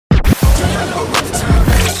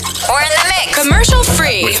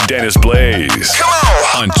Free. With Dennis Blaze. Come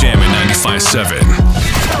on Jammin' 95.7.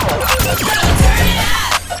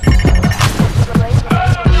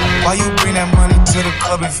 Why you bring that money to the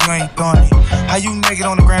club if you ain't doing it? How you naked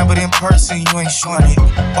on the ground but in person you ain't showing it?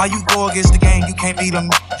 Why you go against the game, you can't beat them,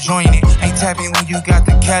 join it. Ain't tapping when you got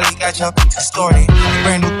the Cali, got your distorted.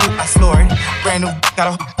 Brand new coupe, I floor it. Brand new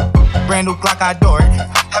got a brand new Glock, I adore it.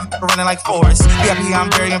 Have it running like Forrest. VIP,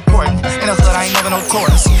 I'm very important. In the hood, I ain't never no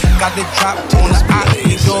tourist. Got the drop on the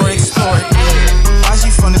eye, door explored. Why she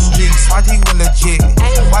from the streets? Why she was legit?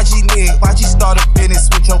 Why she lit? Why she start a business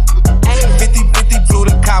with your 50-50 blue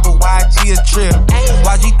to copper? Why G a trip?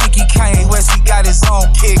 Why G think he Kanye West? He got his own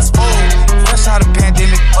kicks. Oh, fresh out of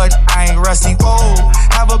pandemic, but I ain't rusty. Oh,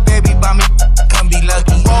 have a baby by me, come be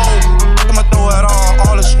lucky. Oh, I'ma throw it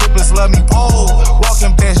all the strippers love me. Oh,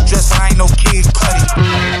 walking best dressed, I ain't no kid cutty.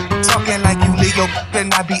 Talking like you legal, better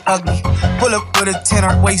not be ugly. Pull up with a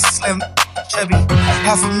 10 waist slim. Chubby,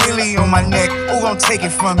 $500,000 on my neck, who gon' take it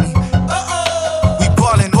from me? We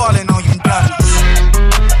ballin' on you dummies.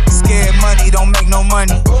 Scared money don't make no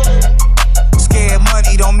money. Scared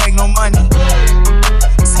money don't make no money.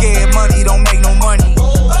 Scared money don't make no money.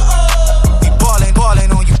 We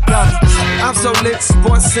ballin' on you dummies. I'm so lit,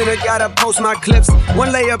 Sports Center, gotta post my clips. One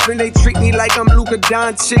layup and they treat me like I'm Luka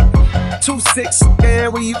Doncic. 2-6,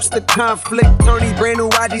 man, we used to conflict. 30 brand new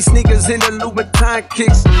YG sneakers in the Louboutin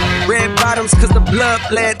kicks. Red bottoms, cause the blood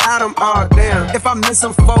bled out them all down. If I miss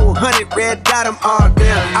them 400, red dot them all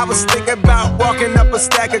down. I was thinking about walking up a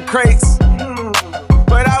stack of crates,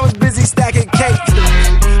 but I was busy stacking cakes.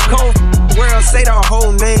 Cold world, say the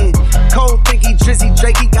whole name. Cole think he Drizzy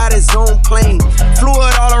Drake, he got his own plane. Flew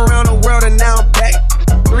it all around the world and now I'm back.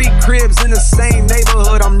 3 cribs in the same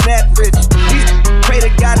neighborhood, I'm that rich. Pray to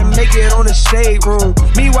God to make it on the shade room.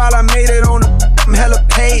 Meanwhile, I made it on the hella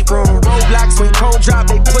paid room. Roadblocks when cold drop,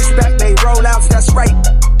 they push back, they roll outs, that's right.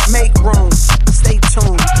 Make room, stay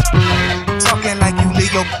tuned. Talking like you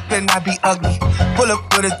legal, better not be ugly. Pull up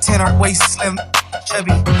with a 10 waist slim.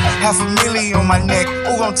 Chubby, $500,000 on my neck,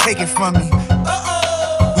 who gon' take it from me?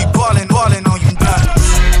 We ballin' on you dummies.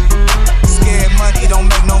 Scared money don't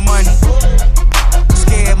make no money.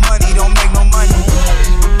 Scared money don't make no money.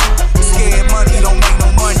 Scared money don't make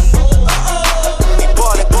no money. We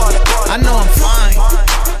ballin'. I know I'm fine,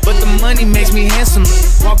 but the money makes me handsome.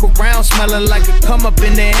 Walk around smelling like a come up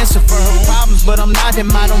in the answer for her problems, but I'm not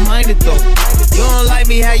him, I don't mind it though. You don't like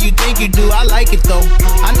me how you think you do, I like it though.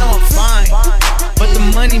 I know I'm fine, but the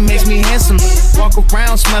money makes me handsome. Walk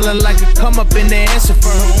around smelling like a come up in the answer for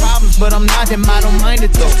her problems, but I'm not him, I don't mind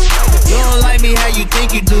it though. You don't like me how you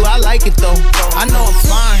think you do, I like it though. I know I'm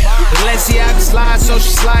fine, Balenciaga slide, so she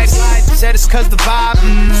slide. Said it's cause the vibe,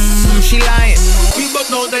 she lying. People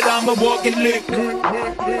know that I'm a walking lick.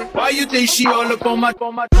 Why you think she all up on my?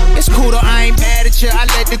 It's cool though, I ain't mad at you. I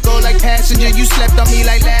let it go like passenger. You slept on me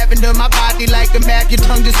like lavender. My body like a map. Your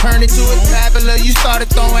tongue just turned into a traveler. You started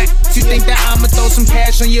throwing. You think that I'ma throw some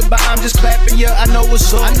cash on you, but I'm just clapping you. I know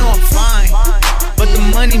what's up. I know I'm fine, but the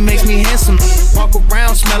money makes me handsome. Walk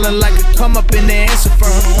around smelling like a come up in the answer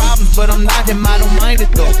for her problems, but I'm not him. I don't mind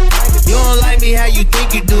it though. You don't like me how you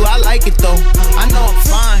think you do. I like it though. I know I'm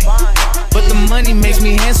fine, but the money makes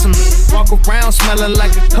me handsome. Walk around smelling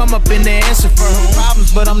like a come up in the answer for her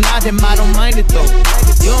problems, but I'm not him, I don't mind it though.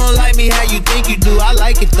 You don't like me how you think you do, I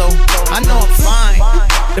like it though. I know I'm fine.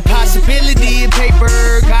 The possibility of paper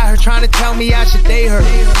got her trying to tell me I should date her.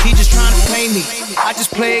 He just trying to play me. I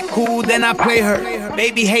just play it cool, then I play her.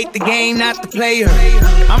 Baby hate the game, not the player.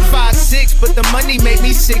 I'm 5'6", but the money make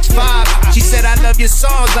me 6'5". She said I love your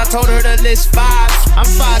songs, I told her to list 5. I'm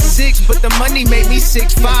 5'6", but the money make me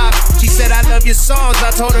 6'5". She said I love your songs,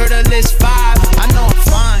 I told her to list 5. I know I'm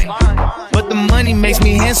fine, but the money makes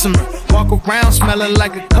me handsome. Walk around smelling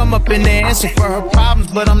like a come up in the answer for her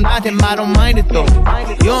problems, but I'm not him, I don't mind it though.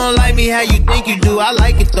 You don't like me how you think you do, I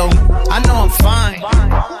like it though. I know I'm fine,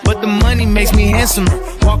 but the money makes me handsome.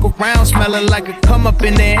 Walk around smelling like a come up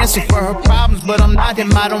in the answer for her problems, but I'm not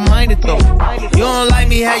him, I don't mind it though. You don't like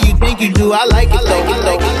me how you think you do, I like it though.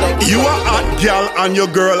 You a hot gal and your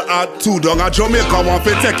girl hot too. Down a Jamaica want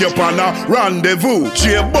to take you on a rendezvous.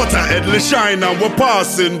 Shea butter, headly shine and we're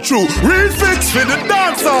passing through. Real fix for the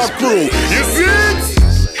dancehall crew. You see it?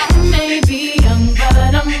 I may be young,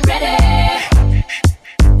 but I'm ready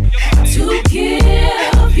to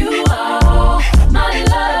give you all my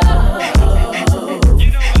love.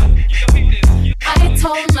 I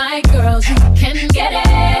told my girls you can get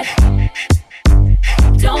it.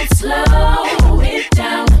 Don't slow it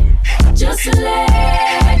down, just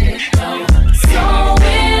let it go. So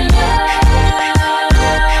in love,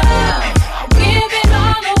 I'll give it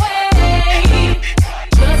all away.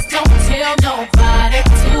 Just don't tell nobody.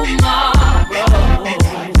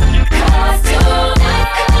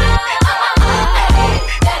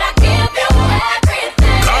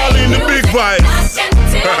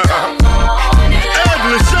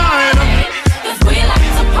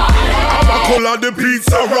 of the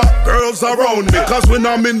pizza rock girls around me. Cause when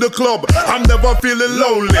I'm in the club, I'm never feeling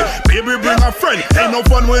lonely. Baby, bring a friend, ain't no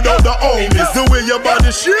fun without the homies. The way your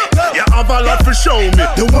body shape, you have a lot to show me.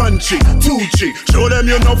 The 1 chick, 2 chick, show them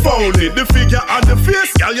you're not phony. The figure and the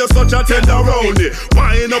face, girl, you're such a tenderoni.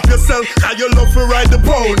 Wind up yourself, how you love to ride the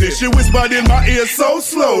pony. She whispered in my ear so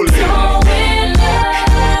slowly.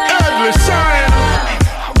 Edley Shine.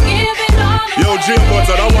 Yo, Jim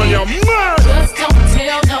Butter, that one you're mad. Just don't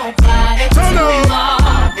tell nobody tomorrow.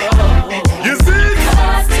 You see?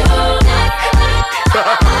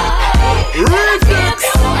 Refix.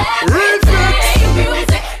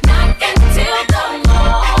 Music knock until the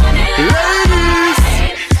morning. Ladies,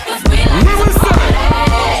 we will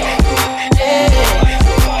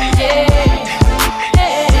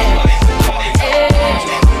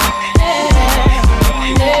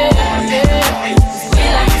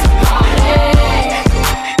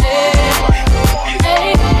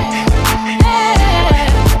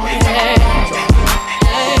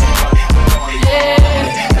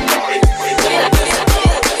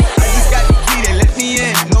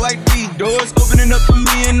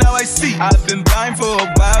I've been blind for a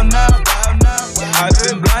while now. I've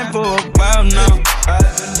been blind for a while now. I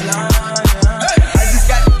just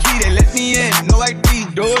got the key, they let me in. No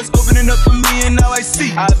ID, doors opening up for me and now I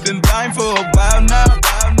see. I've been blind for a while now.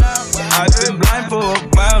 I've been blind for a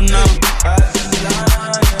while now.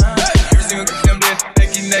 Every single them there,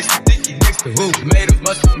 Becky next to Dicky, next to who? Made him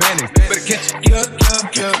mustard mayonnaise. Better catch it, yeah.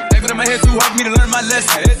 They put in my head too hard for me to learn my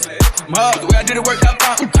lesson. The way I did it worked out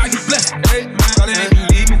fine. I get blessed. Hey, probably ain't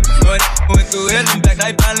believe me. Went through hell and back,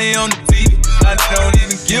 I finally on the TV. I don't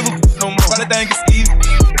even give a no more. Probably think it's easy.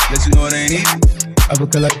 Let you know it ain't easy. I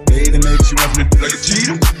look like a day that makes you want to do like a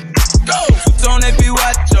cheater. Go! Put on that be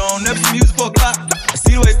watch on, never see music for a clock. I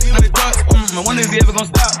see the way they talk. I wonder if he ever gonna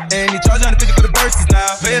stop. And he charge $150 for the verses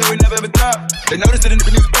now. Pay the way never ever drop. They noticed that in the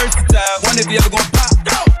music versatile. Wonder if he ever gonna pop.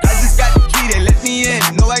 Go! I just got the key, they let me in.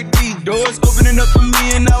 No ID, doors opening up for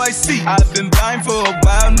me and now I see. I've been blind for a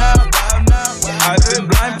while now. I've been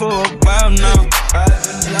blind for a while now. I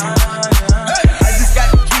just got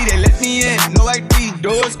the key, they let me in. No ID,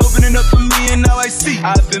 doors opening up for me and now I see.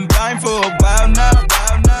 I've been blind for a while now.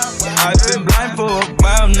 I've been blind for a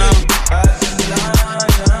while now.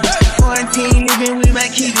 Quarantine living with my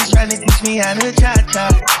kids, trying to teach me how to cha-cha.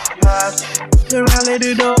 Around, let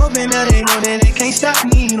the door open, now they know that they can't stop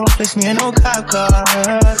me. Don't flex me in no cop car.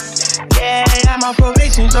 Yeah, I'm on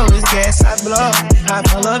probation, so it's gas I blow. I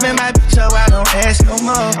pull up in my bitch, so I don't ask no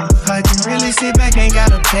more. I can really sit back, ain't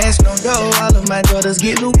gotta pass no dough. All of my daughters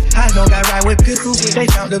get loot, I don't got right with pickles. They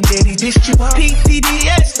found them daddy district.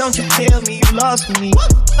 PTDS, don't you tell me you lost me.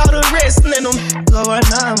 All the rest, let them go a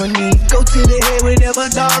nominee. Go to the head, whatever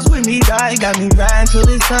dogs with me die. Got me riding till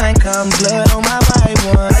the sun comes, blood on my right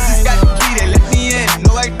one. I just got the key, they let me in.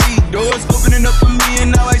 No ID, doors opening up for me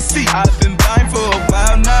and now I see. I've been blind for a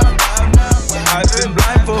while now. I've been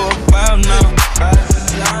blind for a while now. I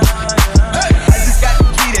just got the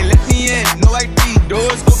key, they let me in. No ID,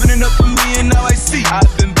 doors opening up for me and now I see. I've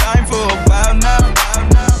been blind for a while now.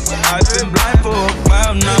 I've been blind for a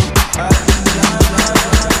while now.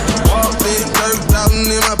 Walked in, 30,000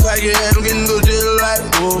 in my pocket, and I'm getting good deal like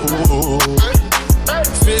whoa.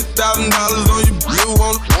 $50,000 on you, you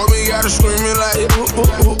want me, gotta scream it like ooh.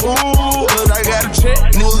 But I got a check,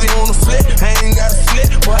 nigga on the flip, I ain't got a flip,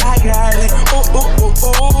 but I got it. Ooh.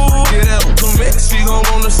 Get out to me, she gon'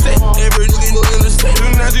 on the set, every nigga in the set,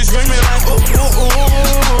 and now she screaming like ooh.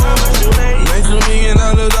 Make $1 million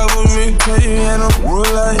off of me, tell you and I'm real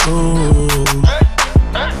like ooh.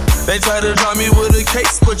 They tried to drop me with a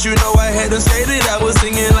case, but you know I had to say that I was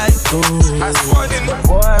singing like ooh. I swore in the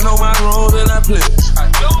boy, I know my role and I play.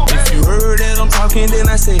 If you heard that I'm talking, then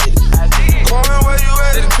I said it. Calling where you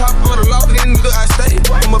at the top of the loft, then I stay.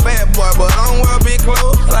 I'm a bad boy, but I don't wear big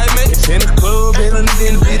clothes like me. In the club, and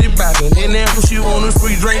then bitty poppin'. And then when she want a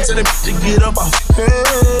free drink, to the bitch to get up off. Hey,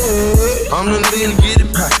 I'm the nigga to get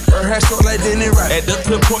it poppin'. Her hair short like Denny Rock. At the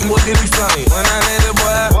clip point, what did we find? When I let it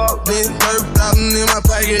boy, I walked in, 30,000 in my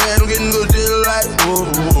pocket, and I'm getting good deal like ooh.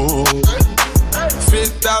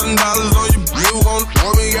 $50,000 on you, you want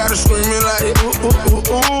me, gotta scream it like ooh.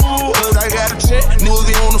 Cause I got a check,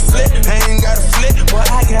 nigga on the flip, I ain't got a flip, but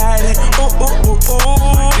I got it. Ooh.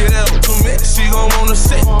 Get out to me, she gon' wanna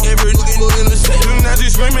sit, every nigga in the set, now she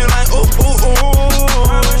screaming like ooh.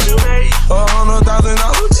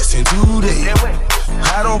 $100,000 just in 2 days.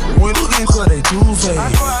 I don't we looking cause they two-faced.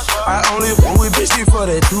 I only with bitches for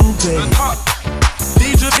that two-pay.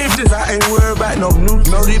 These are bitches, I ain't worried about no news.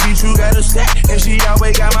 No, this bitch, you got a stack, and she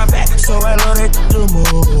always got my back, so I love that the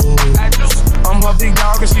most. I'm her big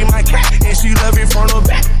dog, and she my cat, and she love it from the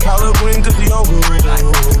back. Call her queen, cause she don't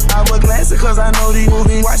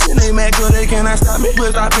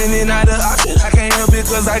stopping it, not the option. I can't help it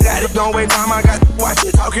cause I got it. Don't waste time, I got to watch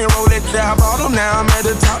it. Talking Rolex, yeah, I bought them. Now I'm at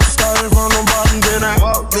the top. Started from the bottom, then I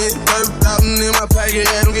walked it. 30,000 in my pocket,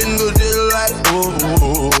 and I'm getting good deal like,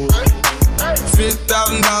 ooh. $50,000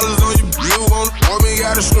 on your bill, on me,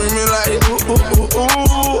 gotta scream it like, ooh.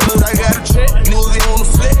 Cause I got a check, niggas on the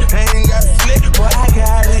flick. I ain't got a flick, but I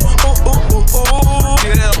got it, ooh.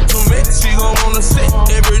 Get up to me, she gon' wanna sit.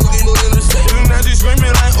 Everything in the set, and now she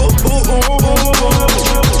screaming like, ooh.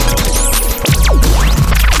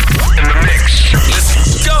 In the mix,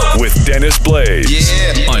 let's go with Dennis Blaze.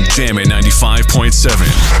 Yeah, on Jammin' 95.7.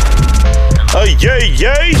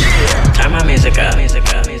 Yay! Turn my music up.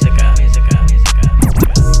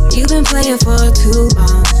 You've been playing for too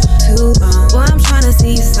long. Boy, I'm tryna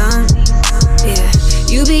see you some. Yeah,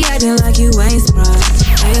 you be acting like you ain't sprung.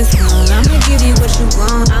 I'ma give you what you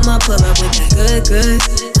want. I'ma pull up with that good.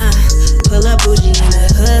 Pull up bougie in the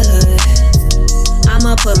hood.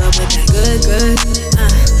 I'ma pull up with that good.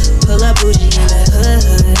 Pull up bougie in the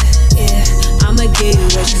hood. Yeah, I'ma give you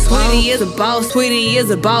what you want. Sweetie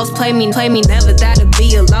is a boss. Play me, never that'll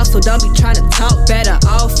be a loss. So don't be tryna talk better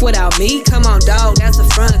off without me. Come on, dog, that's a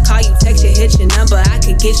front. Call you, text you, hit your number. I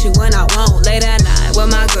can get you when I want. Late at night with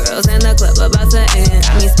my girls in the club about to end.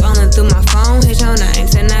 I mean, scrolling through my phone, hit your name,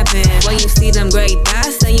 send that pen. When you see them great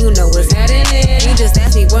dots, then you know what's heading in. You just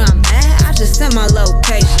ask me where I'm at, I just send my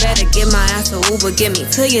location. Better get my ass a Uber, get me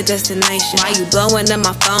to your destination. Why you blowing up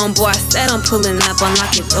my phone, boy? I said I'm pulling up,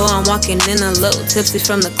 unlock your door. I'm walking in a little tipsy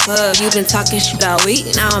from the club. You been talking shit all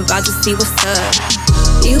week, now I'm about to see what's up.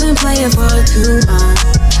 You been playing for too long.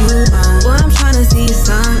 Boy, I'm tryna see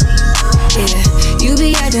some. Yeah, you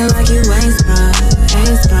be acting like you ain't sprung.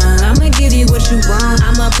 I'ma give you what you want.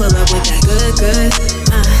 I'ma pull up with that good.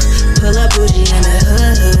 Pull up bougie in the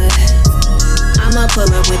hood. I'ma pull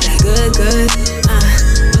up with that good.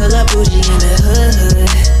 Pull up bougie in the hood.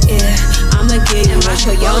 Yeah, I'ma give you my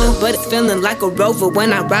Toyota, but it's feeling like a Rover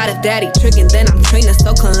when I ride. If daddy trickin', then I'm training,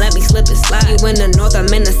 so come let me slip and slide. You in the north, I'm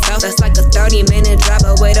in the south. That's like a 30-minute drive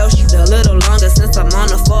away. Though shoot a little longer since I'm on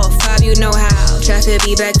the 405. You know how traffic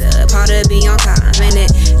be backed up, hard to be on time. And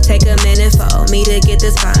it take a minute for me to get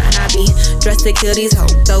this fine. I be dressed to kill these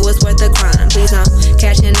hoes, so it's worth the crime. Please don't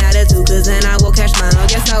catch an attitude, cause then I will catch mine. Oh,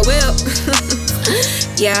 yes I will.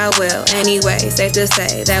 Yeah, I will. Anyway, safe to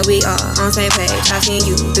say that we are on same page. I've seen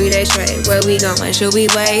you 3 days straight. Where we going? Should we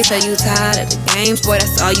wait till you tired of the games? Boy,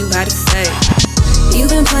 that's all you had to say. You've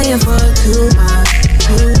been playing for too long.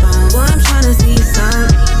 Boy, I'm tryna see some.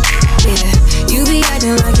 Yeah, you be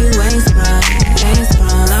acting like you ain't sprung.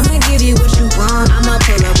 I'ma give you what you want. I'ma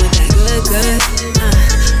pull up with that good.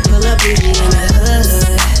 Pull up bougie in the hood.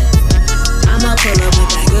 I'ma pull up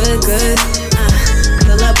with that good.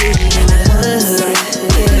 Pull up bougie in the hood.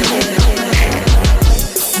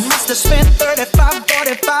 You must have spent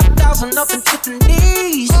 45,000 up in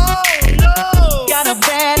Tiffany's. Oh no! Got a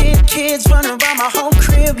bad hit, kids running around my whole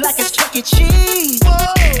crib like it's Chuck E. Cheese.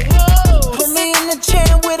 Whoa! Put me in the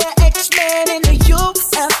jam with an X-Man in the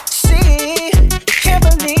UFC. Can't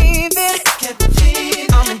believe it.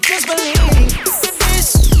 I'm in disbelief.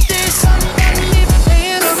 This I'm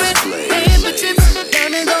paying for it, paying for trips,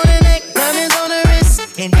 diamonds on the neck, diamonds on the wrist,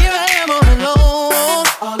 and here I am all alone.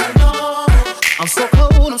 I'm so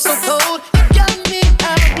cold. You got me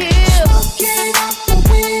out here.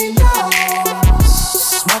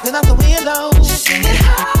 Smoking out the window. Singing,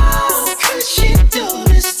 how could she do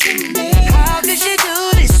this to me? How could she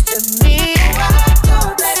do this to me? Oh, I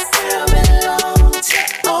thought that girl belonged to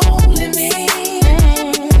only me.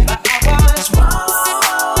 But I was wrong,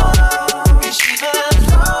 'cause she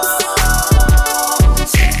belonged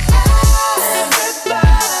to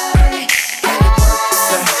everybody.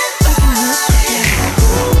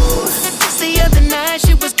 Just the other night,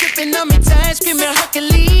 she was gripping on me tight, screaming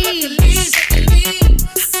Hercules.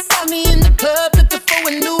 Got me in the club looking for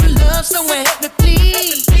a new love, someone help me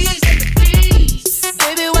please.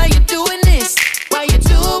 Baby, why you doing this? Why you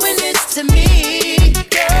doing this to me,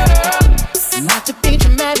 girl? Not to be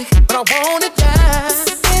dramatic, but I wanna die.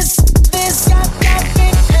 This got me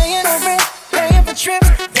paying the rent, paying for trips,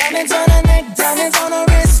 diamonds on the neck, diamonds on the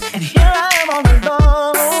wrist, and here I am all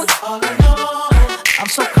alone. I'm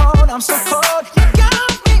so cold. You got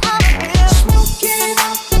me out here smoking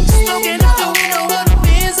out the window of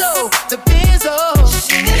the Benzo.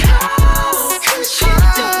 Singing, how could she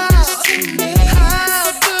do this to me?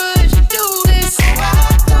 How could she do this? Oh, I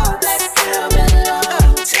thought that girl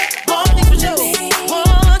belonged to one thing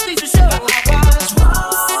for sure. I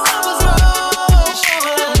was wrong. She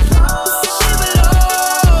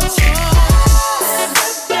belongs to everybody.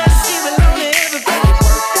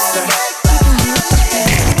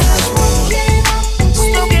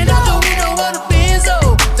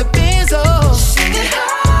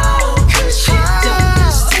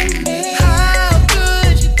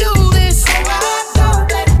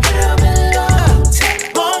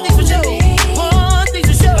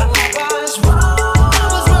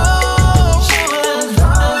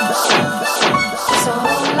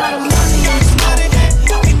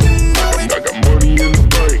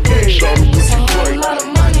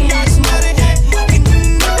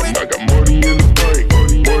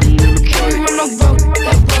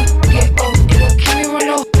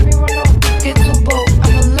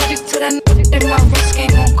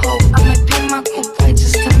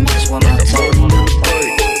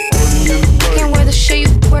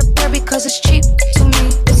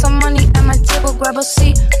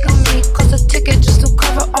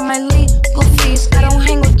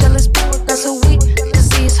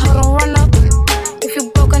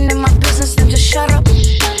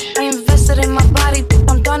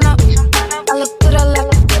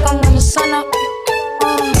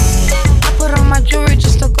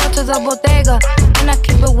 to the bodega. And I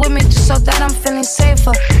keep it with me just so that I'm feeling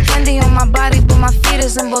safer. Candy on my body, but my feet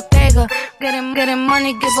is in Bottega. Getting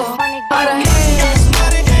money, give a all the hands.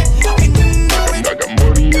 I got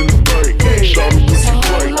money in the bank. Shout me what you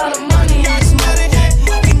like. A lot of money in this money.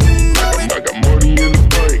 I got money in the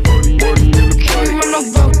bank. Money in the Can we bank. run no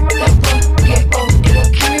boat? That boat get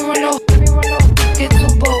old. Can we run no? Get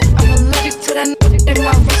too bold. I'm allergic to that. If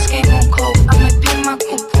my wrist ain't on cold, I might be my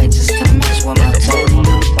coupe just to match with my toe.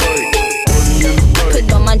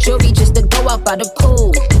 Put on my jewelry just to go out by the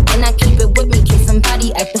pool. And I keep it with me in case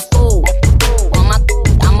somebody act the fool. On my,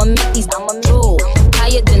 I'ma make these, I'ma rule.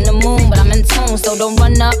 Higher than the moon, but I'm in tune, so don't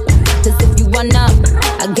run up. Cause if you run up,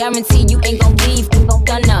 I guarantee you ain't gon' leave, ain't gon'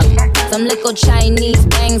 gun up. Some little Chinese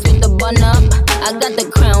bangs with the bun up. I got the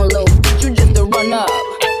crown low, you just to run up.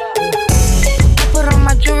 Put on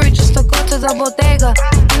my jewelry just to go to the bodega.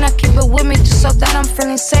 And I keep it with me just so that I'm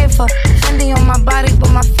feeling safer. Fendi on my body, but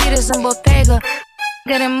my feet is in Bottega.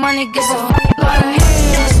 Getting money, give a lot of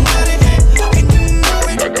hands.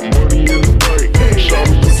 I got money in the bank. Shout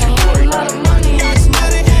me what you like. A lot of money in this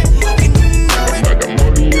money. I got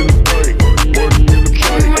money in the bank. Money in the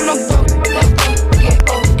Can we bank. run no boat? That boat get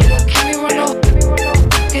old. Can we run no?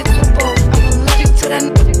 Get too bold. I'm allergic to that.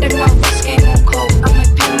 If my wrist ain't on cold, I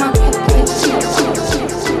might be my coupe.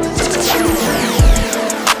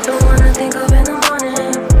 Don't wanna think of in the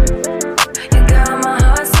morning. You got my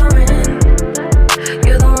heart soaring.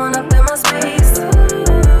 You're the one up in my space.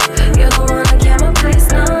 You're the one I can't replace,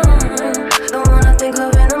 no. The one I think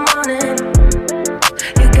of in the morning.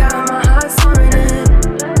 You got my heart soaring.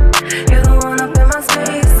 You're the one up in my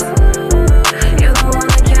space. You're the one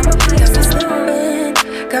I can't replace. Got me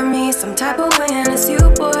slipping, got me some type of way, and it's you,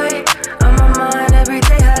 boy. On my mind every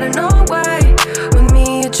day, I don't know why. With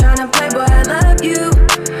me, you're tryna play, boy, I love you.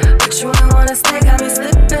 But you don't wanna stay, got me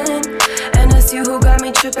slipping. And it's you who got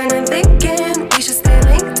me tripping and thinking we should stay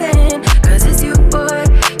linked in. Cause it's you, boy.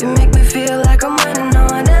 You make me feel like I'm winning. No,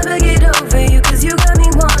 I never get over you. Cause you got me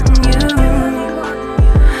wanting you.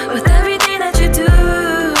 With everything that you do,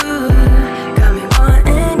 got me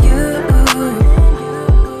wanting you.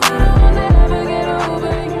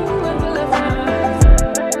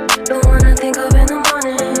 The one I think of in the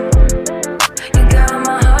morning. You got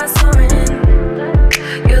my heart soaring.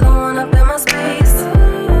 You're the one up in my space.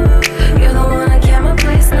 You're the one I can't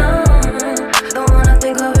replace, no. The one I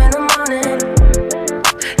think of in the morning.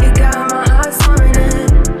 You got my heart soaring.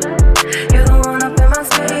 You're the one up in my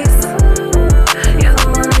space. You're the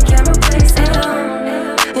one I can't replace, no.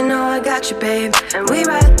 You know I got you, babe. And we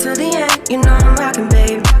ride to the end. You know I'm rocking,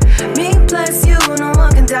 babe. Me plus you, no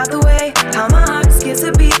one can doubt the way how my heart skips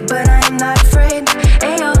a beat, but I am not afraid.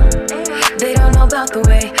 Ayo, they don't know about the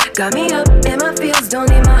way. Got me up in my feels, don't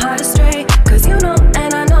lead my heart astray. Cause you know,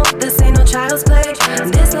 and I know, this ain't no child's play.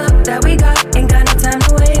 And this love that we got ain't got no time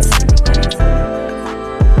to waste.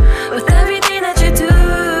 With everything that you do,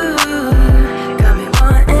 got me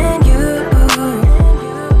wanting you.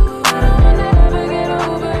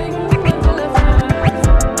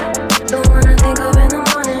 The one I think of in the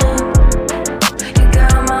morning. You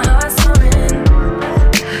got my heart soaring.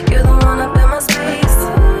 You're the one up in my space.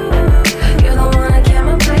 You're the one I can't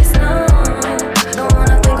replace, no. The one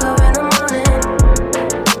I think of in the morning.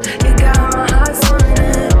 You got my heart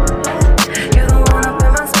soaring. You're the one up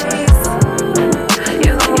in my space.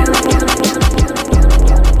 You're the one I can't replace.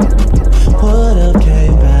 Would've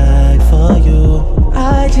came back for you.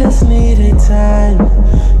 I just needed time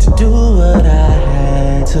to do what I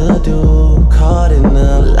had to do. Caught in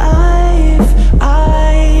the life,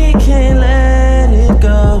 I can't let it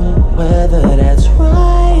go. Whether that's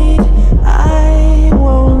right, I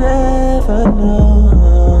won't ever know.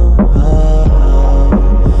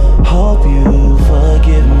 Hope you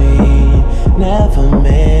forgive me. Never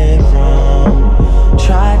meant wrong.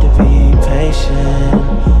 Tried to be patient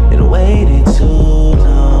and waited too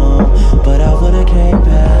long. But I would've came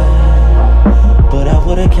back. But I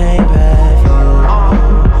would've came back for you.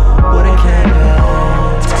 Would've came back.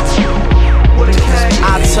 Would've came back. I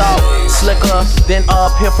talk slicker than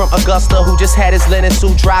up here from Augusta, who just had his linen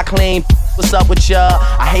suit dry clean. What's up with ya?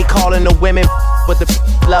 I hate calling the women, but the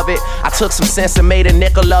love it. I took some sense and made a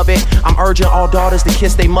nickel of it. I'm urging all daughters to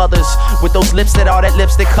kiss their mothers with those lips that all that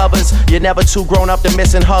lipstick covers. You're never too grown up to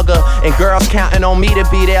miss and hugger, and girls counting on me to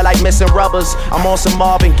be there like missing rubbers. I'm on some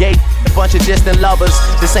Marvin Gaye, bunch of distant lovers.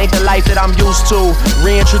 This ain't the life that I'm used to.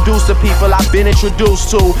 Reintroduce the people I've been introduced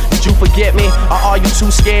to. Did you forget me? Or are you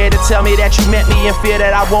too scared to tell me that you met me in fear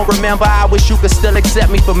that I won't remember? I wish you could still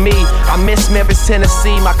accept me for me. I miss Memphis,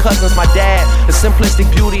 Tennessee, my cousins, my dad. The simplistic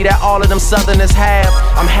beauty that all of them Southerners have.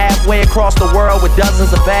 I'm halfway across the world with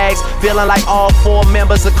dozens of bags, feeling like all 4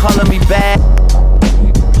 members are calling me back.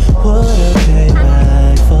 Would've came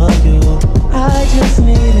back for you. I just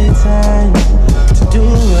needed time to do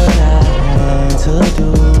what I had to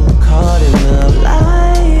do. Caught in the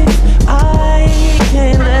life, I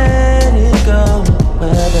can't let it go.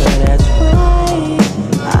 Whether that's right,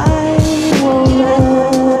 I won't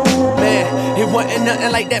let. Man, it wasn't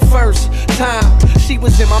nothing like that first time. She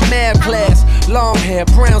was in my math class. Long hair,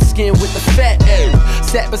 brown skin with the fat ass.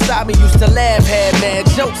 Sat beside me, used to laugh, had mad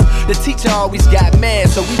jokes. The teacher always got mad,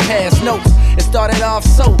 so we passed notes. It started off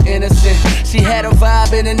so innocent. She had a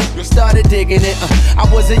vibe and then started digging it. I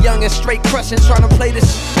was a young and straight crushing, trying to play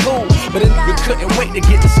this cool. But a nigga couldn't wait to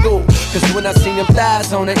get to school. Cause when I seen them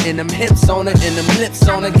thighs on her, and them hips on her, and them lips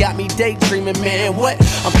on her, got me daydreaming, man, what?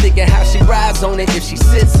 I'm thinking how she rides on it, if she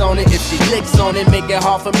sits on it, if she licks on it, make it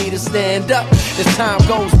hard for me to stand up. As time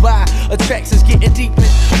goes by, attractions getting deeper.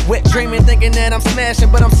 Wet dreaming, thinking that I'm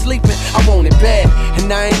smashing, but I'm sleeping. I want it bad,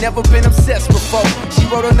 and I ain't never been obsessed before. She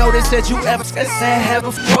wrote a note that said you ever have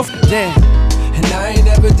a damn. And I ain't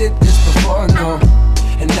never did this before, no.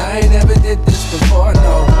 And I ain't never did this before,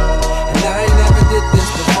 no. And I ain't never did this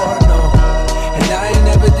before, no. And I ain't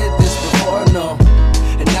never did this before, no.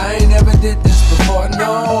 And I ain't never did this before,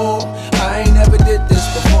 no. I ain't never did this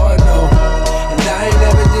before, no. And I ain't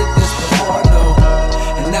never did this before, no.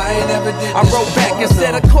 And I ain't never did this. I wrote back and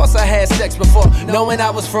said, of course I had sex before, knowing I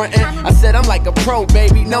was frontin'. I said I'm like a pro,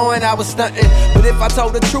 baby, knowing I was stuntin'. But if I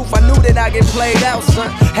told the truth, I knew that I get played out, son.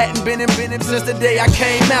 Hadn't been in since the day I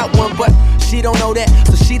came out one, but she don't know that,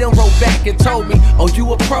 so she done wrote back and told me, oh,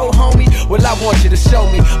 you a pro, homie? Well, I want you to show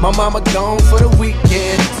me. My mama gone for the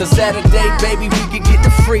weekend, so Saturday, baby, we can get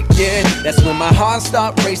the freakin'. That's when my heart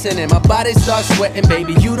start racing and my body start sweating,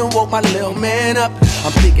 baby, you done woke my little man up.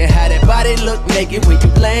 I'm thinking how that body look naked when you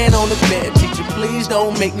layin' on the bed. Teacher, please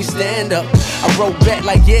don't make me stand up. I wrote back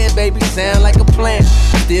like, yeah, baby, sound like a plan.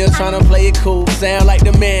 Still tryna play it cool, sound like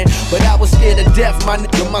the man. But I was scared to death, my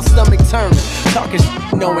nigga, my stomach turning. Talking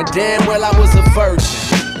shit, knowing damn well I was a virgin.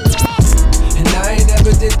 And I ain't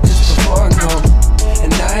never did this before, no.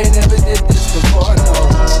 And I ain't never did this before, no.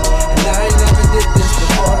 And I ain't never did this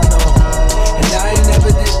before, no. And I ain't never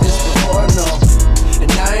did this before, no.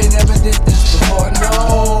 And I ain't never did this before,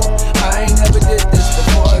 no. I ain't never did this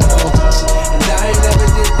before, no. And I ain't never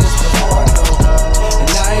did this before, no.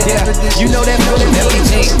 And I ain't never did this. You know that feeling,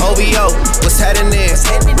 LEG, OVO, what's happening?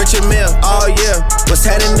 Richard Mill, oh yeah, what's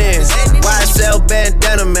happening? YSL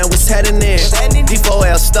bandana, man, what's happening?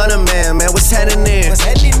 D4L stunner, man, what's happening?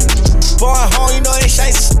 Going home, you know they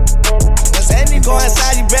shite. What's happening? Go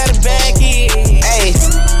inside, you better back in. Hey,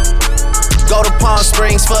 go to Palm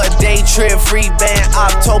Springs for a day trip, free band,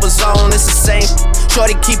 October zone, it's the same.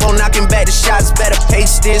 Shorty keep on knocking back the shots, better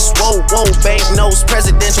pace this. Whoa, whoa, bank notes,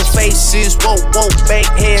 presidential faces. Whoa, whoa, bank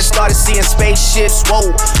heads, started seeing spaceships. Whoa,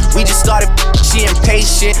 we just started, she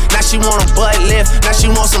impatient. Now she want a butt lift, now she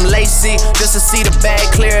want some lacy. Just to see the bag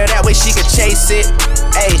clear, that way she could chase it.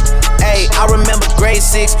 Ayy, I remember grade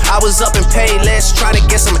 6, I was up in Payless, trying to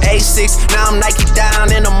get some A6. Now I'm Nike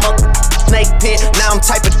down in a snake pit. Now I'm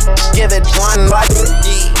type of give it one right.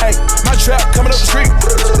 Hey, my trap coming up the street.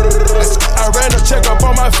 I ran a check up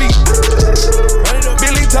on my feet.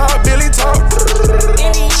 Billy talk.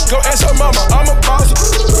 Go ask your mama, I'm a boss.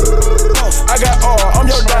 I got all, I'm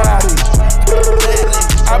your daddy.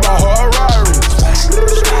 I bought her a Rari.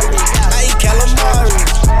 I eat calamari.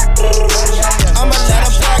 I'ma let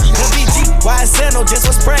her pack it. LBG, YSL, just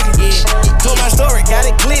was bragging. Yeah. Told my story, got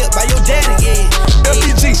it cleared by your daddy. Yeah.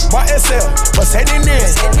 LBG, YSL, what's happening there?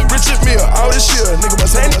 Richard Mill, all this shit, nigga,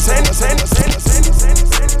 what's happening?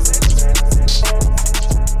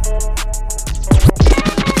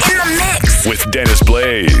 With Dennis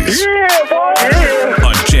Blaze. Yeah, boy. Yeah.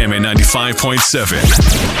 On Jammin' 95.7.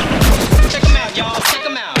 Check them out, y'all. Check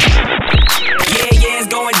them out. Yeah, it's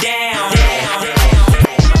going down.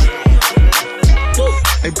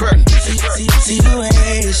 Hey, Brett. See the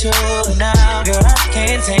way you show now, girl, I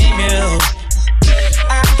can't tame you.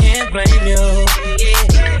 I can't blame you. Yeah.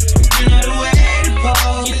 You know the way to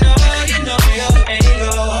pose. You know your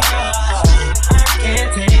angle. I can't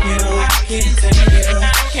tame you. I can't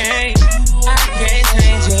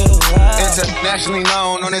change you. Internationally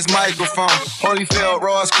known on this microphone. Holyfield,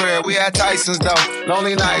 Ross Crib, we at Tyson's though.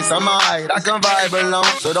 Lonely nights, I'm alright, I can vibe alone.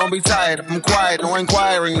 So don't be tired, I'm quiet, no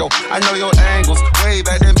inquiring though. I know your angles, way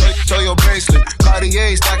back then, show your bracelet.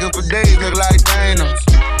 Cartier stacking for days, look like Thanos.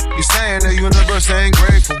 You saying the universe ain't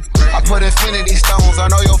grateful. I put infinity stones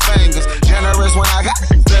on all your fingers. Generous when I got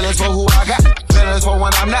feelings for who I got. Feelings for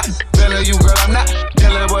when I'm not. Feeling you, girl, I'm not.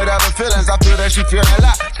 Dealing with other feelings, I feel that you feel a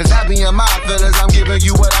lot. Cause I be in my feelings, I'm giving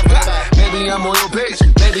you what I got. Maybe I'm on your page,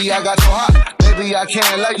 maybe I got your heart. Maybe I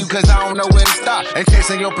can't love you cause I don't know where to stop. And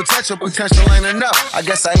chasing your potential ain't enough. I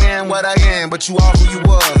guess I am what I am, but you are who you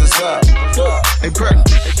was, what's up? Hey, Prick.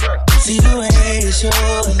 See the way you show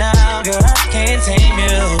now, girl, I can't tame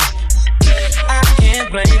you. I can't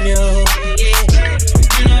blame you, yeah.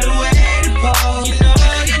 You know the way to pose, you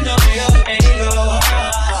know your angle.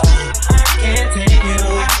 I can't tame you,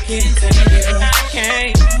 I can't tame you,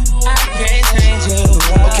 I can't change you.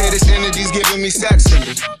 Okay, this energy's giving me sex in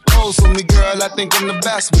me. Pose for me, girl, I think I'm the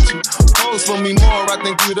best with you. Pose for me more, I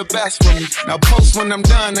think you the best for me. Now post when I'm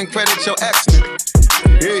done and credit your excellence.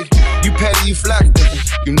 Hey, you petty, you flack different.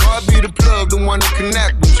 You know I be the plug, the one to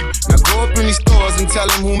connect with you. Now go up in these stores and tell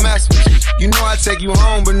them who mess with you. You know I take you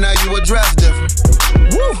home, but now you address different.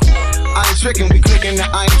 Woo! I ain't tricking, we clicking,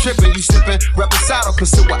 now I ain't tripping. You sipping, reposado,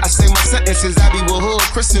 consider what I say my sentences. I be with hood,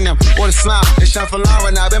 Christian them, or the slime. They shine for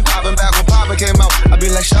Lauren, I been popping back when Papa came out. I be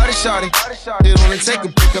like, shawty, shawty. They only take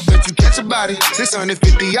a pick, I bet you catch a body.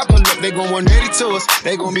 650, I pull up, they gon' 180 to us.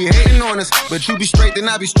 They gon' be hating on us, but you be straight, then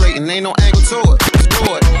I be straight, and ain't no angle to it. Let's do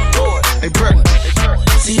it. Hey, Prick.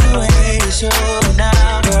 See the way you show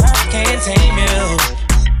now, girl, I can't tame you.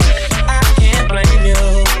 I can't blame you,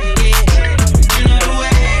 yeah. You know the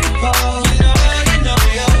way to pose, you know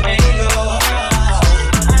your angle.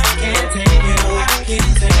 I can't tame you, I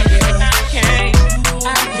can't tame you,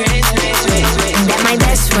 I can't tame you. That my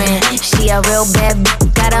best friend, she a real bad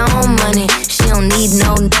bitch, got her own money. She don't need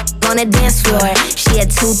no on the dance floor. She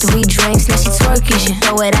had 2-3 drinks, now she twerking. She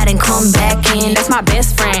throw it out and come back in. That's my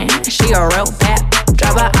best friend, she a real bad bitch,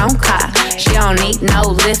 drive her own car. She don't need no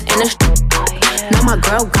lift in the no, my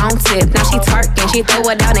girl gon' tip. Now she twerking, she throw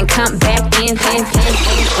it out and come back in.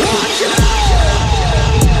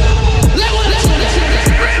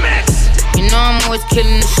 You know I'm always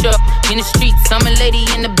killing the show. In the streets, I'm a lady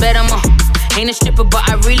in the bed, I'm a ain't a stripper, but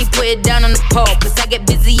I really put it down on the pole. Cause I get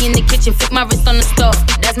busy in the kitchen, flip my wrist on the stove.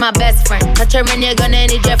 That's my best friend. Touch her and you're gonna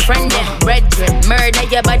need your friend then. Red drip, murder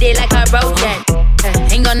your body like a rodent.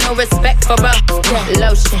 Ain't got no respect for bro.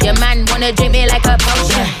 Lotion, your man wanna drink me like a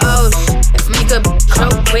potion. Oh shit, make a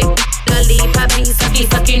choke quick. Lollipop,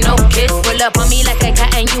 sucky, no kiss. Pull up on me like a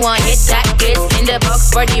cat and you want hit that kiss. In the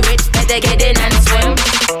box, body rich, better get in and swim.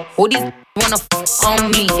 All these wanna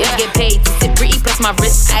on me. I get paid to sit pretty, plus my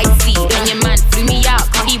wrist icy. And your man flew me out,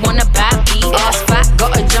 cause he wanna buy me. Ass fat,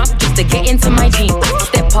 gotta jump just to get into my jeans.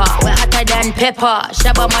 Step up, we're hotter than pepper.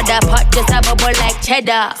 Shabba mother pot, just a bubble like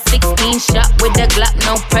cheddar. 16 shot with the Glock,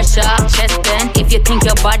 no pressure. Chest bend, if you think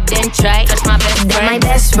you're bad, then try. Touch my best friend. That my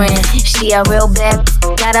best friend, she a real bad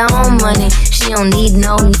got her own money. She don't need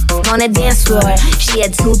no on the dance floor. She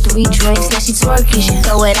had 2-3 drinks, now she twerking. She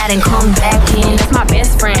throw it out and come back in. That's my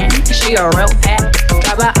best friend, she a real bad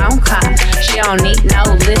drive her own car. She don't need no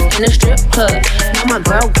lift in a strip club. Now my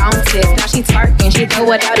girl gon' tip, now she twerking. She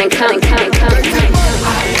throw it out and come.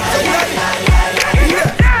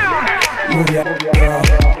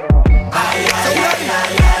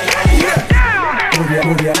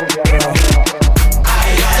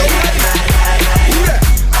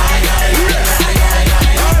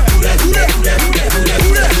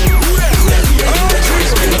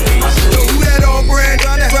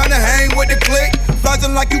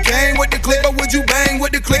 Like you came with the clip, or would you bang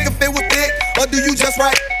with the click if it was thick? Or do you just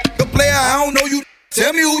write the player? I don't know you.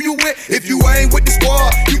 Tell me who you with. If you ain't with the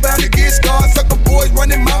squad, you bound to get scarred. Sucker boys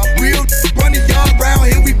running mouth, real running yard round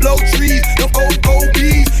here. We blow trees, them old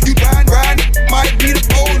OBs. You grind, might be the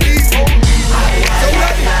police. So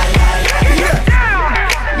what?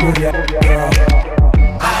 Move ya, girl.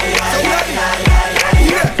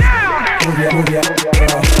 Move ya,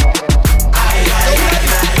 girl.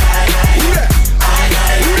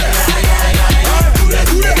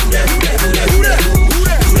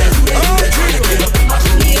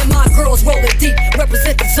 Rolling deep,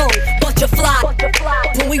 represent the zone, bunch of fly.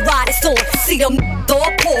 When we ride it's on, see them throw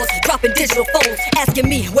up pause, dropping digital phones, asking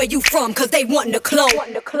me where you from, cause they wantin' to clone.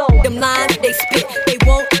 Them lines they spit, they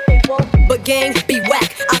won't, but gang be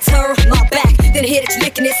whack. I turn my back, then hit it,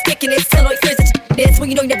 licking it, sticking it, tell all your friends that you this.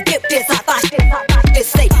 When you know you never get this, I find shit,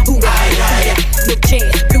 just say who that, no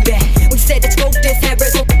chance, do that. We said that you wrote this, had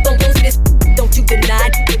red, don't lose this. Don't you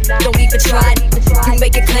deny it, don't even try it. You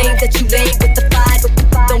making claims that you lame with the fight,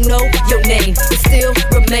 don't know your name.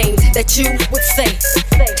 that you would say.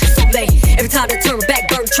 So late, every time they turn back,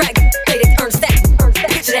 burn track, they earn stack.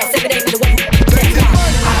 Picture that 7 8 with the one who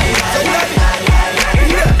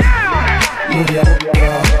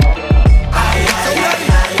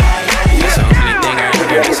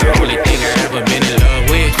That's the only thing I ever been in love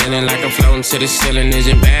with. Feeling like I'm floating to the ceiling, is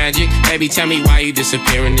it magic? Baby, tell me why you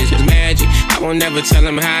disappearing, is it magic? I won't never tell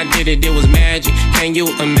him how I did it, it was magic. Can you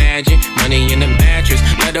imagine? Money in the mattress,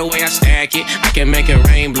 but the way I stack it, I can make it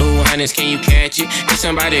rain, blue hundreds, can you catch it? If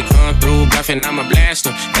somebody come through bluffing, I'ma blast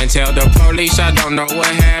them and tell the police I don't know what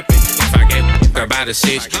happened. If I gave about a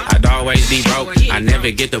 6, I'd always be broke. I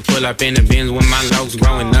never get to pull up in the bins when my locs.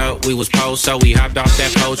 Growing up, we was post, so we hopped off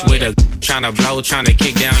that poach with a tryna blow, tryna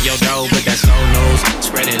kick down your door, but that's old news.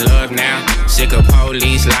 Spreading love now, sick of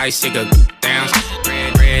police lights, sick of downs.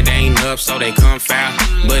 Red ain't up, so they come foul,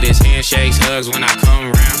 but it's handshakes, hugs when I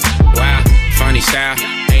come round. Wow, funny style,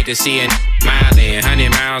 hate to see it smiling, 100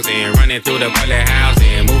 miles in, running through the bullet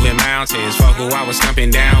housing, moving mountains, fuck who I was stomping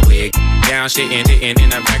down with. Down shit and hitting in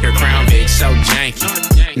the back of Crown Vic, so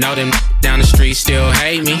janky. Know them down the street still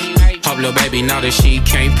hate me. Hope little baby know that she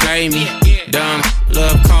can't play me. Dumb,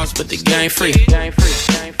 love costs, but the game free.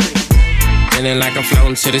 Feeling like I'm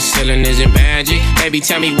floating to the ceiling, is it magic? Baby,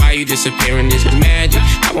 tell me why you disappearing, is it magic?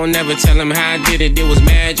 I won't never tell him how I did it, it was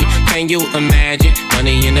magic. Can you imagine?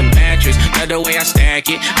 Money in the mattress, but the way I stack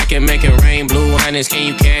it, I can make it rain, blue hundreds, can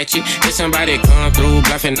you catch it? If somebody come through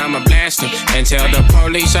bluffing, I'ma blast them and tell the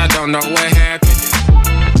police I don't know what happened.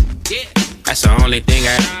 That's the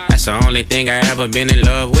only thing I ever been in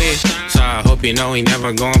love with. So I hope you know he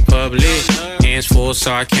never gone public. Hands full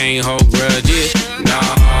so I can't hold grudges. Nah,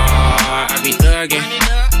 I be thuggin',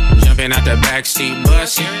 jumping out the backseat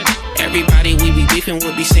bustin'. Everybody we be beefing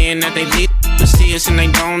would be saying that they bleed, but see us and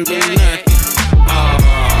they don't do nothing.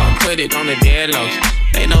 Put it on the dead low.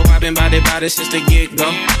 They know I've been bout it since the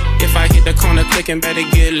get-go. If I hit the corner clicking, better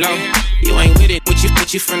get low. You ain't with it,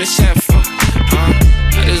 what you from the set for?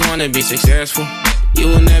 I just wanna be successful. You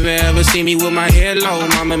will never ever see me with my head low.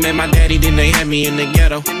 Mama met my daddy, then they had me in the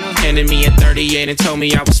ghetto. Handed me a 38 and told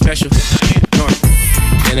me I was special.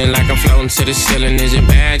 Feeling like I'm floating to the ceiling, is it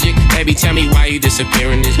magic? Baby, tell me why you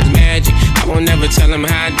disappearing, is it magic? I won't never tell him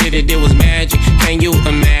how I did it, it was magic. Can you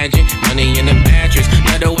imagine? Money in the mattress,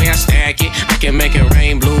 but the way I stack it, I can make it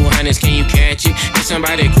rain, blue hundreds, can you catch it? If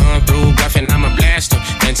somebody come through bluffing, I'ma blast them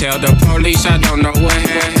and tell the police I don't know what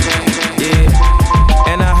happened. Yeah,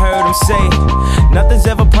 and I heard him say, nothing's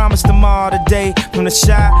ever promised tomorrow today. From the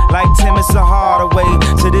shot, like Tim, it's a harder way.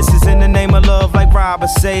 So this is in the name of love, like Robert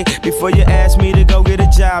say. Before you ask me to go get a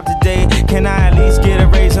job today, can I at least get a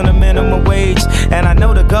raise on the minimum wage? And I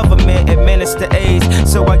know the government administer AIDS,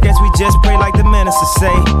 so I guess we just pray like the minister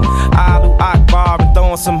say. Alu Akbar and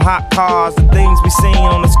throwing some hot cars. The things we seen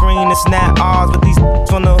on the screen, it's not ours. But these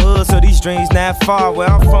from the hood, so these dreams not far. Where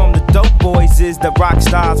I'm from, the dope boys is the rock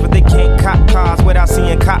stars, but they can't cop cars without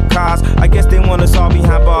seeing cop cars. I guess they want us all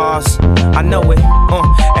behind bars. I know it,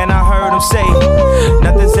 and I heard him say,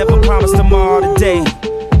 nothing's ever promised tomorrow today.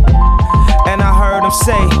 And I heard him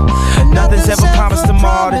say, nothing's ever promised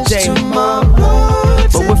tomorrow today.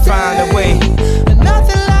 But we'll find a way.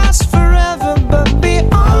 Nothing lasts forever, but be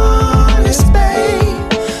honest, babe.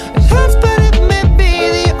 It hurts, but it may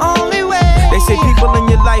be the only way. They say people in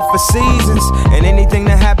your life for seasons, and anything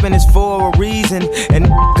that happen is for a reason. And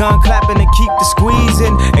gun clapping and keep the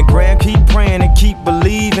squeezing, and Graham keep praying and keep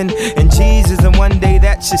believing in Jesus. And one day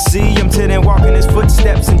that you see him, till then walk in his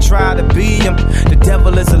footsteps and try to be him. The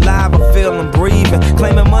devil is alive, I feel him breathing.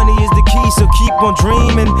 Claiming money is the key, so keep on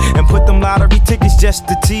dreaming. And put them lottery tickets just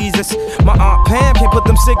to tease us. My Aunt Pam can't put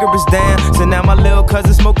them cigarettes down, so now my little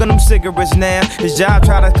cousin smoking them cigarettes now. His job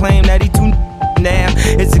try to claim that he too now.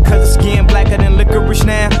 Is it cause his skin blacker than licorice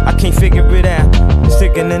now? I can't figure it out, it's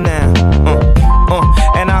sickening now.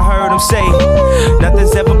 And I heard him say,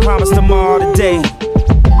 nothing's ever promised tomorrow today.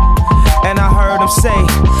 And I heard him say,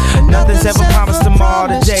 nothing's ever promised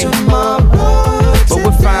tomorrow today. But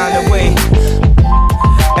we'll find a way.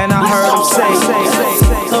 And I heard him say,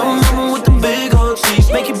 little mama with the big old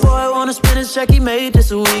cheeks, make your boy wanna spend his check he made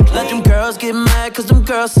this week. Let them girls get mad cause them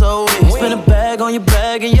girls so weak. Spin a bag on your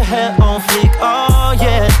bag and your hair on fleek. Oh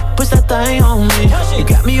yeah, push that thing on me. You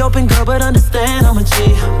got me open girl but understand I'm a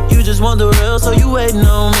G. You just want the real so you waiting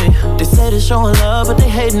on me. They say they're showing love but they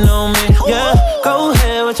hating on me. Yeah, go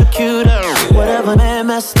ahead with your cute ass. Whatever man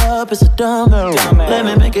messed up, it's a dumb error. Let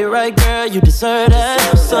me make it right girl, you deserve that.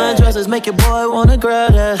 Sundresses make your boy wanna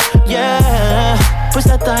grab that. Yeah, push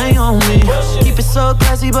that thing on me. Keep it so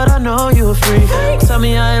classy but I know you a freak. Tell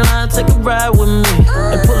me I ain't lying, take a ride with me.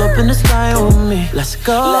 And pull up in the sky with me. Let's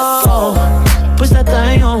go. Push that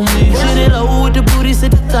thing on me. Shoot it low with the booty,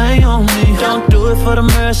 sit the thing on it for the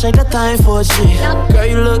mirror, shake that thing for a G. Girl,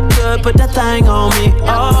 you look good, put that thing on me.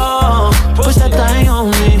 Oh, push that thing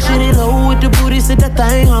on me. Shit it low with the booty, sit that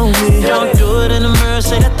thing on me. Don't do it in the mirror,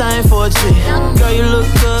 shake that thing for a G. Girl, you look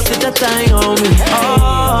good, sit that thing on me.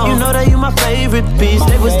 Oh, you know that you my favorite piece.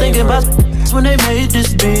 They was thinking about when they made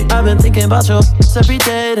this beat. I've been thinking about your every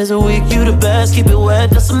day, there's a week. You the best, keep it wet,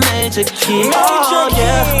 that's a major key. Oh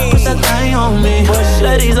yeah, put that thing on me.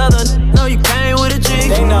 Let these other know you came with a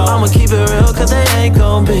G. I'ma keep it real, cause they ain't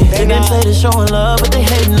gon' be. They play this showing love, but they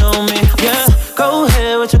hating on me. Yeah, go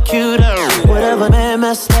ahead with your cute ass. Whatever man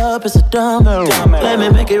messed up, it's a dumb error. Let me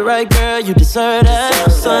make it right, girl, you deserve that.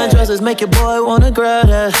 Sundresses make your boy wanna grab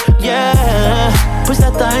that. Yeah, push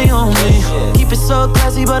that thing on me. Keep it so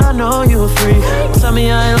classy, but I know you a freak. Tell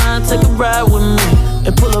me I ain't lying, take a ride with me.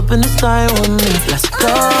 And pull up in this thing with me. Let's go.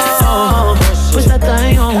 Push that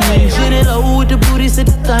thing on me. Get it low with the booty, sit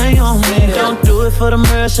that thing on me. Don't do it for the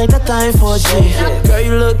mirror, shake that thing for a G. Girl,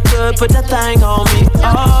 you look good, put that thing on me.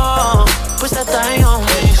 Oh, push that thing on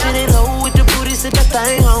me. Get it low with the booty, sit that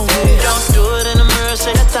thing on me. Don't do it in the mirror,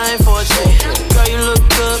 shake that thing for a G. Girl, you look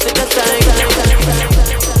good, sit that thing.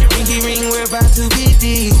 Pinky ring, we're about to be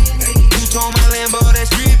deep. You told my Lambo that's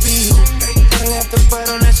drippy. I left the fight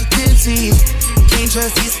on that shit tipsy. Can't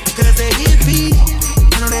trust these cause they hit me.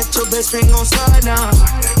 I know that your best friend gon' start now.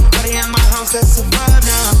 Party at my house, that's a vibe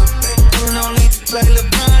now. Pulling on lead like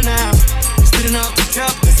LeBron now. Spitting off the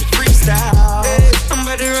top, that's a freestyle. Hey, I'm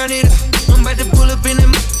about to run it up. I'm about to pull up in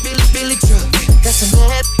them Billy truck. Got some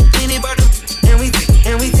mad in it, but and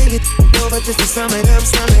we take it over just to sum it up,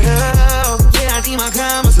 Yeah, I need my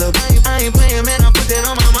commas, look. I ain't playing, man, I put that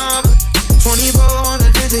on my mom. 24 on the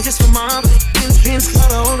digit just for mom. Pins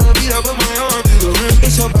color on the beat, I put my arm through the rim.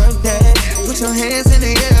 It's your birthday. Put your hands in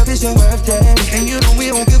the air, it's your birthday. And you know we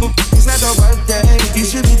don't give a it's not your birthday. You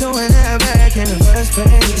should be doing that back in the first place.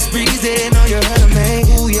 It's breezy, know you heard of me.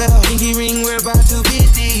 Ooh, yeah. Pinky ring, we're about to be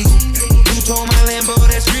deep. You told my Lambo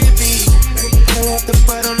that's drippy. I left the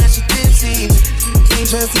butt on that shit tipsy. Can't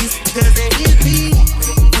trust these cause they hit me.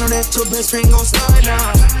 I know that your best friend gon' start now.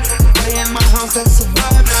 Play in my house, that's a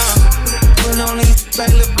vibe now. Pulling on these like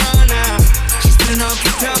LeBron now. She's spinning off the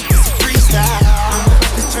top, it's a freestyle. I'm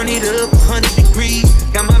about to turn it up 100 degrees.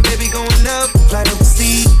 Got my baby going up, flight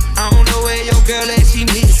overseas. I don't know where your girl at, she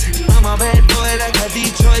missing. I'm a bad boy like a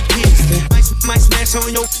Detroit Pistons. Might smash on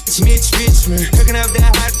your Mitch Richmond. Cooking up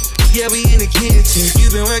that hot, yeah, we in the kitchen. You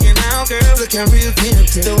been working out, girl, looking real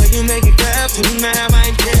tempting. The way you make it clap, to me, man, I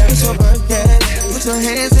might care. It's your birthday, put your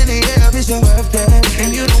hands in the air, it's your birthday.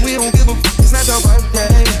 And you know we don't give a it's not your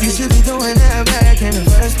birthday. You should be doing that back in the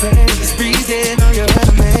first place. It's breezy, know you're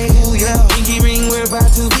better made. Ooh, yeah. Pinky ring, we're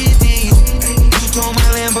about to be deep. You told my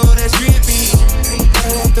Lambo that's drippy.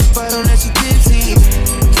 I left the butt on that shit tipsy.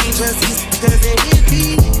 Can't trust these cause they hit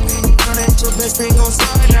me. Know that your best friend gon'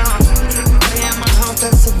 start now. Play at my house,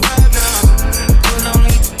 that's a vibe now. Pulling on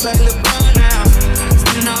lead like LeBron now.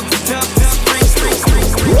 Spinning off the top,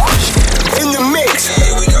 in the mix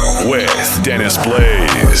with Dennis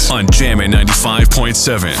Blaze on Jammin'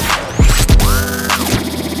 95.7.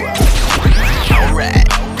 Alright,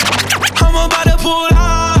 I'm about to pull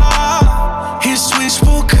out his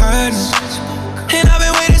switchboard curtains, and I've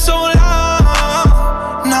been waiting so long.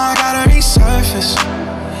 Now I gotta resurface.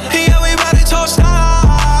 Yeah, we about to toast out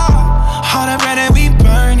all the bread that we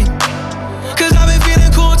burning. Cause I've been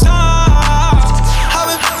feeling cool time. I've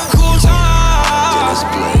been feeling cool time. Dennis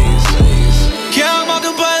Blaze. Yeah, I'm off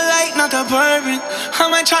the Bud Light, not the bourbon. I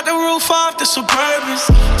might chop the roof off the Suburbans.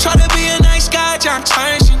 Try to be a nice guy, John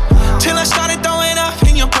Turgeon, till I started throwing up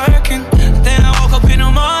in your Birkin. Then I woke up in the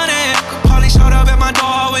morning. Polly showed up at my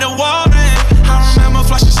door with a warning. I remember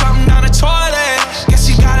flushing something down the toilet. Guess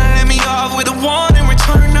you gotta let me off with a warning.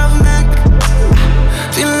 Return of Mac.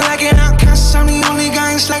 Feeling like an outcast. I'm the only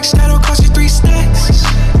guy in slacks that'll cost you 3 stacks.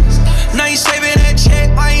 Now you saving that check.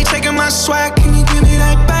 Why you taking my swag? Can you give me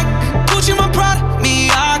that back? Gucci, my Prada,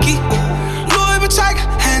 Miyake, Louis Vuitton,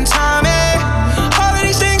 and Tommy. All of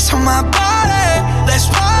these things on my body. Let's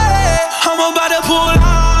party. I'm about to pull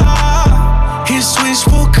out his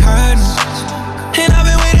switchboard curtains, and I've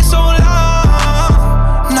been waiting so long.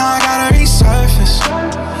 Now I gotta resurface.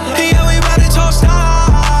 Yeah, we about to toast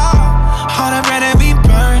out all the bread that we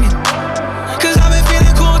burning. Cause I've been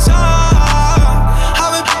feeling cool time.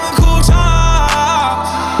 I've been feeling cool time.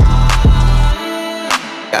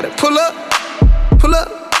 Gotta pull up.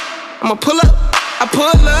 I'ma pull up. I pull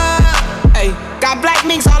up. Ayy, got black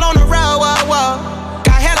minks all on the road. Whoa, whoa.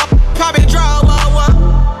 Got hella poppin' draw. Whoa,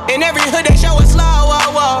 whoa. In every hood they show us slow. Whoa,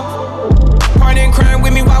 whoa. Party and crime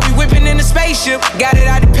with me while we whippin' in the spaceship. Got it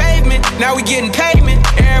out the pavement. Now we getting payment.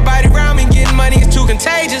 Everybody around me getting money is too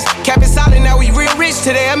contagious. Cap it solid. Now we real post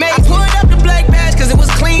today. I pulled up the black badge cause it was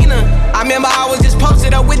cleaner. I remember I was just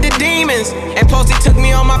posted up with the demons. And Posty took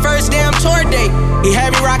me on my first damn tour date. He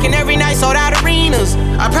had me rocking every night, sold out arenas.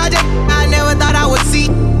 A project I never thought I would see.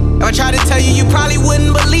 If I tried to tell you, you probably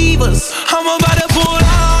wouldn't believe us. I'm about to pull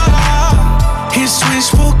out his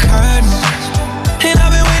switchboard curtain. And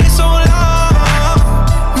I've been waiting so long.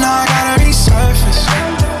 Now I gotta resurface.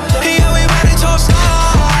 Yeah, we ready to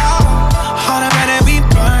start. All the better be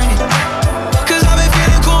burning. Cause I've been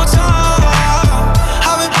feeling cool time.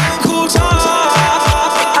 I've been feeling cool time.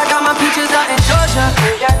 I got my peaches out in Georgia.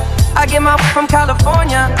 I get my from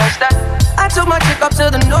California. I took my chick up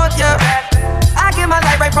to the north, yeah. I get my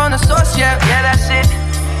light right from the source, yeah. Yeah, that's it.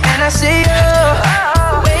 And I see you.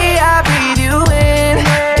 The way I breathe you in.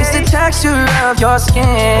 It's the texture of your skin.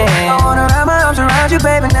 I wanna wrap my arms around you,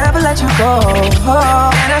 baby, never let you go.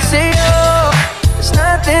 And I see you. There's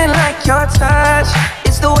nothing like your touch.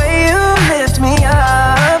 It's the way you lift me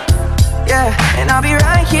up. Yeah, and I'll be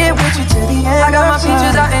right here with you till the end. I got my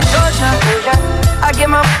peaches out in Georgia. I get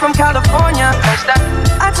my from California.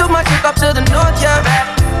 I took my chick up to the north, yeah.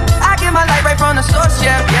 I get my light right from the source,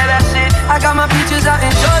 yeah. Yeah, that's it. I got my peaches out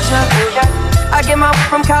in Georgia. I get my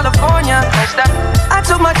from California. I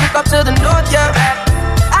took my chick up to the north, yeah.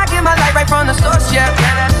 I get my light right from the source, yeah.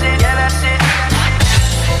 Yeah, that's it. Yeah, that's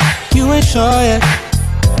it. You ain't sure yet,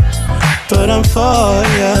 but I'm for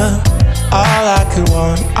ya. All I could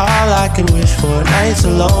want, all I could wish for. Nights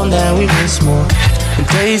alone that we miss more. The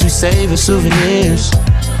days we save as souvenirs.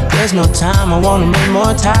 There's no time, I wanna make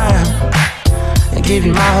more time and give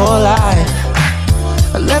you my whole life.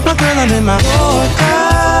 I left my girl, I'm in my Yorker.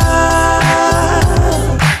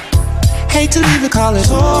 Hate to leave it, call it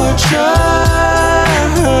torture.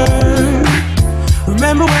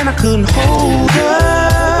 Remember when I couldn't hold her?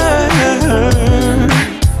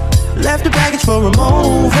 Left the baggage for a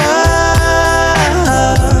mover.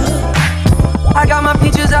 I got my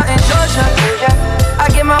peaches out in Georgia. I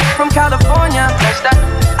get my from California.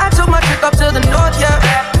 I took my trip up to the north, yeah.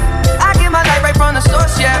 I get my light right from the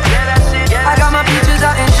source, yeah. I got my peaches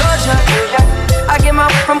out in Georgia. I get my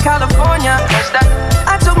from California.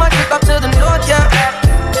 I took my trip up to the north, yeah.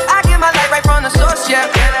 I get my light right from the source, yeah.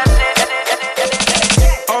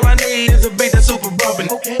 All I need is a beat that's super bumpin'.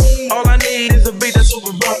 All I need is a beat that's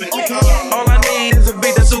super bumpin'. All I need is a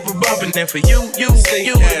beat that's super bumpin'. And for you,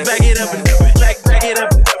 back it up and dump it. Back it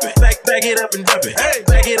up and dump it. Back it up and dump it.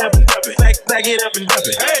 Back it up and dump it. Back it up and dump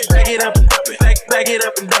it. Back it up and dump it. Back it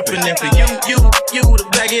up and dump it. And for you to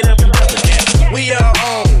back it up and dump it. We are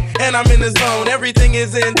on, and I'm in the zone. Everything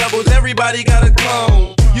is in doubles. Everybody got a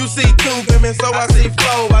clone. You see two women, so I see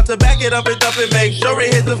flow. About to back it up and dump it, make sure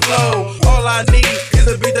it hit the flow. All I need is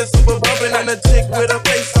a beat that's super bumpin' and a chick with a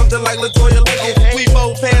face something like LaToya looking. We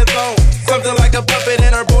both hands on, something like a puppet,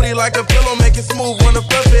 and her booty like a pillow, make it smooth when I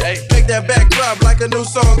flip it. Make that back drop like a new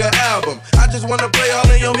song or album. I just wanna play all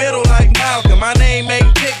in your middle like Malcolm. My name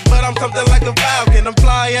ain't Dick, but I'm something like a falcon. I'm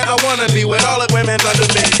flying, I wanna be with all the women under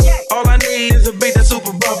me. All I need is a beat that's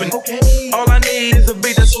super bumpin'. All I need is a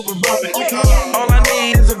beat that's super bumpin'. All I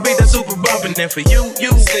need is a beat that's super bumpin'. And for you,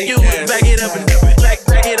 back it up and dump it.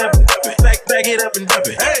 Back it up and dump it. Back it up and dump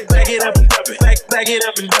it. Back it up and dump it. Back it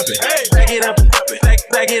up and dump it. Back it up and dump it.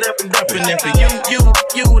 Back it up and dump it. And for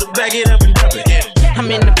you to back it up and dump it. I'm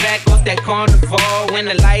in the back off that carnival. When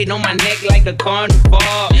the light on my neck like a carnival.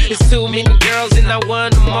 There's too many girls and I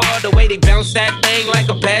want them all. The way they bounce that thing like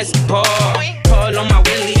a basketball. Paul on my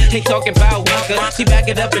Willie, ain't talking about Wonka. She back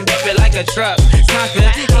it up and dump it like a truck.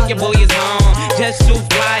 Tonka, and your boy is on. Just too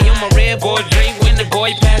fly on my red boy drink when the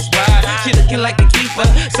boy passed by. She looking like a keeper,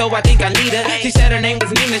 so I think I need her. She said her name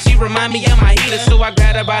was Nina, she remind me of my heater. So I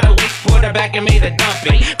grabbed her by the waist, pulled her back and made her dump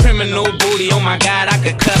it. Criminal booty, oh my God, I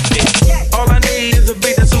could cuff it. All I need is a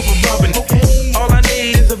beat that's super bumpin'. All I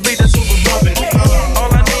need is a beat that's super bumpin'. All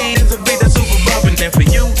I need is a beat that's super bumpin'. And for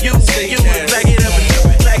you back it up and dump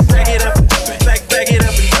it. Back it up and dump it. Back it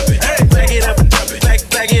up and dump it. Back it up and dump it.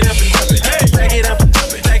 Back it up and dump it. Back it up and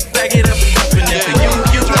dump it. Back it up and dump it. And for you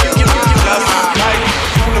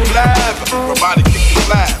the blab, everybody kick the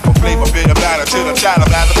flab. From flavor bit of batter to the chatter,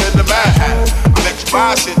 batter in the mad hat. I let you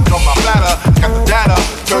buy shit on my platter. Got the data,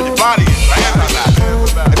 turn your body in.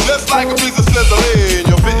 It's just like a piece of sizzling.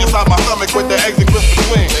 You'll fit inside my stomach with the eggs and crisp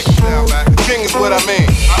between. The king is what I mean.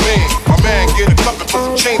 My man, get a cup and put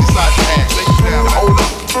some change inside your hand. Hold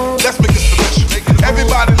up, let's make this submission.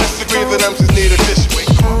 Everybody disagree that MCs need a tissue.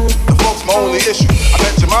 The folks my only issue. I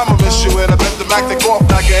bet your mama miss you and I bet the Mac take off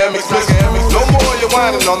like an MX miss. No more you're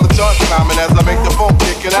whining on the chart climbing as I make the phone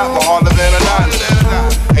kicking out more harder than a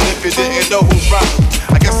 9. And if you didn't know who's rhyming,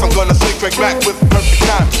 I guess I'm gonna say Craig Mack with perfect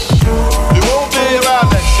timing. You won't be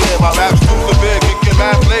around next year. My rap's too severe, kicking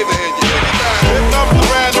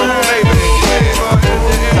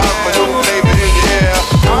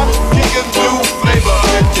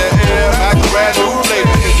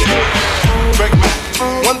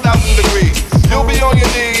 1,000 degrees. You'll be on your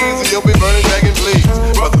knees and you'll be burning dragon bleeds.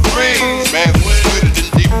 But the freeze, man, who's sweeter than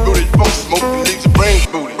deep-rooted folks smoking leaves of brains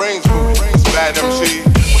booty. Bad MC,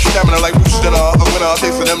 with stamina like Bruce Jenner. The winner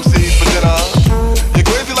takes an MCs for dinner. You're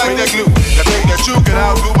crazy like that glue. That thing that you can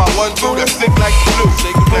outdo my one two that's sick like the flu.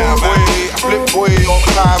 Shake it down, boy. I flip boy all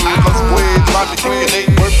the time. Plus boy, trying to kick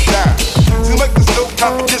an 8 worth down. Seems like there's no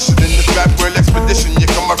competition in this rap world expedition. You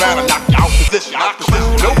come around and knock you out position.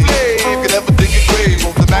 No flame can ever dig a grave.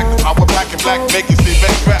 Over the Mac, the power black and black, make you see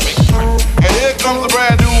back rap. And here comes a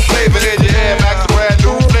brand new flavor in your hair. Max, a brand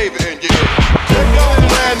new flavor in your hair. Here comes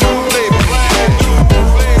a brand new flavor.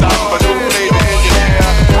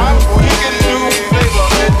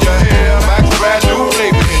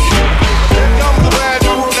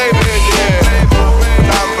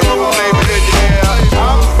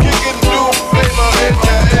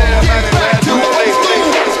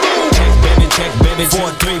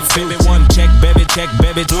 Check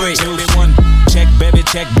baby 3, 2, 1. Check baby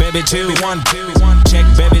 2, 1. Check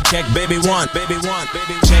baby 1. Check baby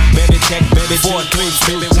 4, 3,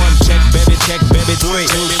 2, 1. Check baby 3,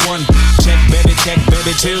 2, 1. Check baby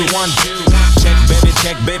 2, 1.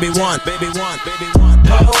 Check baby 1.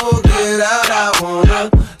 Oh, get out, I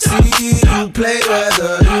wanna see you play,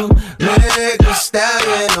 whether you make a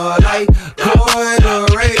stallion or like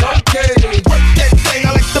corduroy. Okay, work that thing,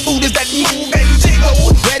 I like the booties that move and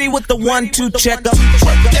jiggle. Ready with the 1-2 check up.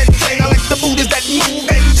 Work that thing, I like the booties that move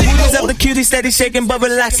and jiggle. Booties up the cutie, steady shaking but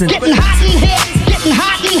relaxing. Getting hot in here, getting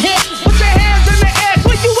hot in here. Put your hands in the air,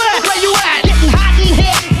 where you at? Where you at? Getting hot in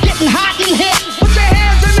here, getting hot in here. Put your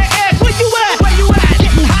hands in the air, where you at? Where you at?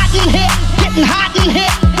 Getting hot in here, getting hot in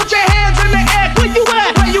here. Put your hands in the air, where you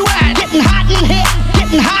at? Where you at? Getting hot in here,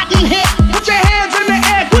 getting hot in here. Put your hands in the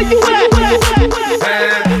air, where you at?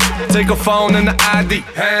 Take a phone and the ID.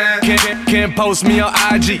 Can't post me on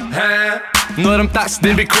IG. Know them thoughts,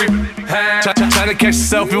 they be creepin'. Try to catch a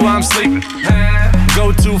selfie while I'm sleeping.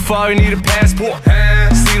 Go too far, you need a passport.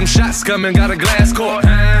 See them shots coming, got a glass court.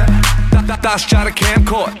 Thoughts try to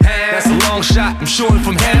camcord. That's a long shot, I'm shooting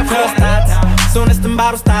from half court. Soon as them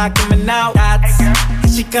bottles start coming out,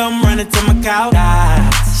 she come running to my couch.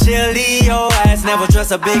 She'll leave your ass, never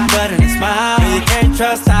trust a big butt and a smile. You can't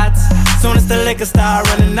trust that. Soon as the liquor start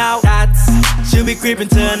running out, she'll be creeping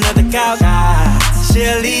to another couch.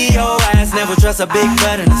 She'll leave your ass, never trust a big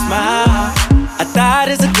butt and a smile. I thought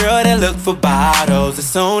it's a girl that look for bottles. As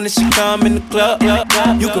soon as she come in the club,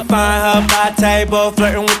 you can find her by table,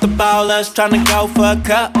 flirting with the ballers, trying to go for a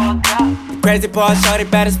cup. The crazy part, shorty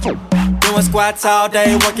bad as fuck. Doing squats all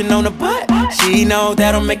day, working on the butt. She know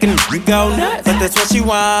that'll make a nigga go nuts, but that's what she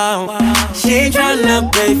want. She ain't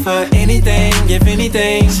tryna pay for anything, if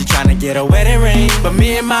anything. She tryna get a wedding ring, but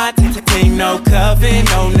me and my team, no cuffing,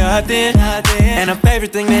 no nothing. And her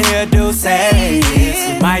favorite thing to hear do say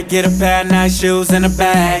is, you might get a pair of nice shoes and a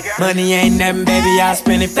bag. Money ain't nothing, baby, I'll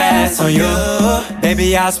spend it fast on you.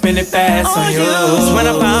 Baby, I'll spend it fast on you. That's when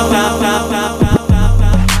I found.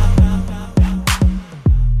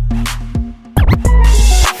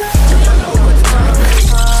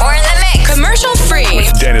 Commercial free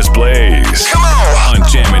with Dennis Blaze. Come on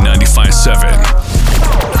Jammin' 95.7.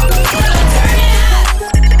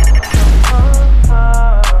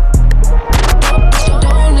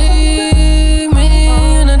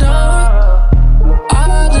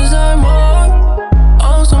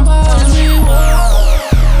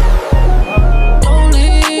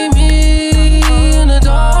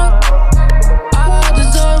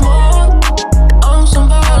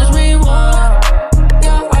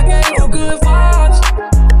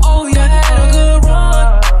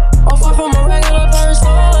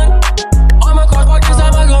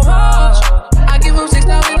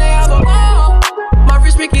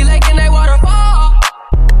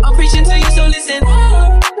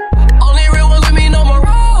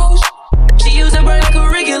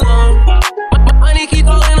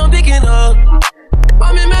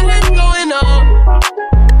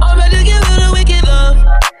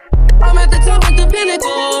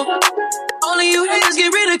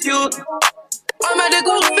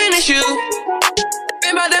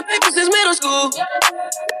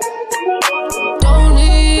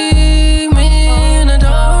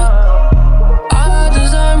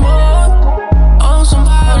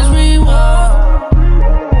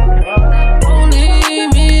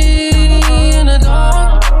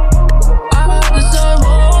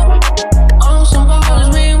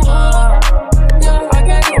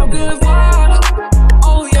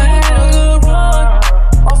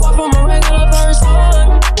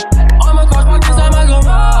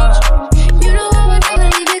 You know what we're doing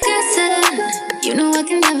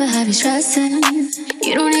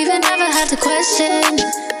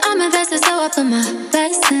put my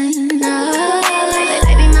face in. Baby,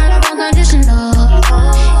 my love unconditional.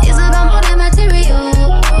 It's about more than material.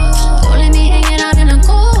 Don't let me hanging out in the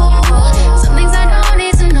cold. Some things I don't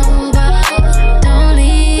need to know about. Don't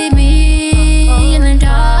leave me in the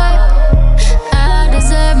dark. I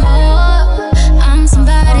deserve more. I'm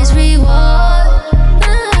somebody's reward.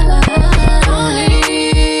 Don't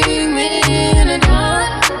leave me in the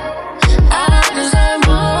dark. I deserve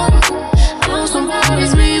more. I'm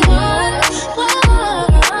somebody's reward.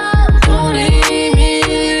 Don't leave me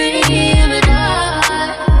in the dark.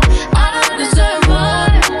 I deserve more.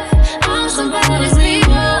 I'm somebody's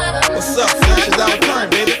reward. What's up, bitch? It's our turn,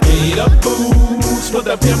 baby. Get up, boots for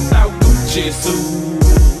the pimp out Gucci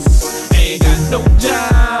suits. Ain't got no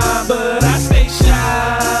job, but I stay shy.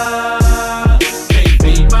 Can't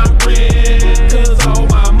pay my rent, cause all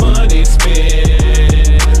my money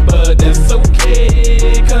spent. But that's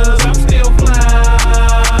okay, cause I'm still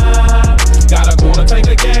fly. Gotta go to tank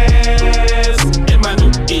of gas in my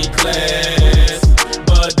new E-Class.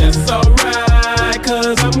 But that's alright,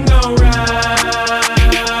 cause I'm gon' ride.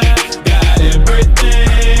 Got everything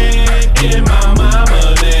in my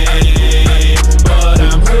mama name, but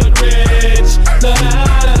I'm hood rich.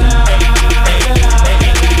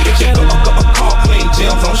 Call clean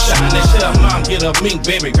gems on shine. That shit up, mom, get a mink,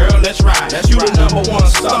 baby girl, let's ride. You the number one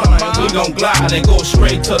star, we gon' glide and go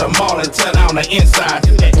straight to the mall and tear down the inside.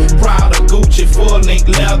 Proud of Gucci, full length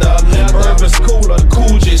leather, Urban's cooler,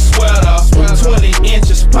 Coogee sweater. 20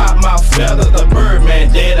 inches pop my feather. The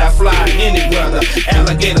Birdman dead, I fly any weather.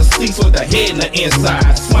 Alligator seats with the head in the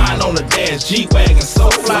inside. Swine on the dash, G-Wagon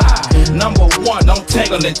so fly. Number one, don't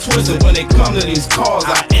tangle and twist it. When it comes to these cars,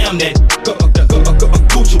 I am that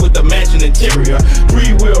Gucci with the matching interior.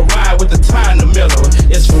 3-wheel ride with the tie in the middle.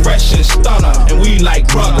 It's fresh and stunner, and we like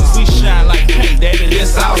brothers. We shine like paint, daddy,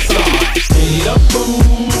 this our song. Get up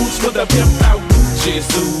boots for the pimp out Gucci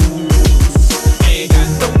suits. Ain't got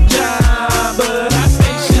no job, but I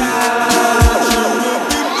stay shy.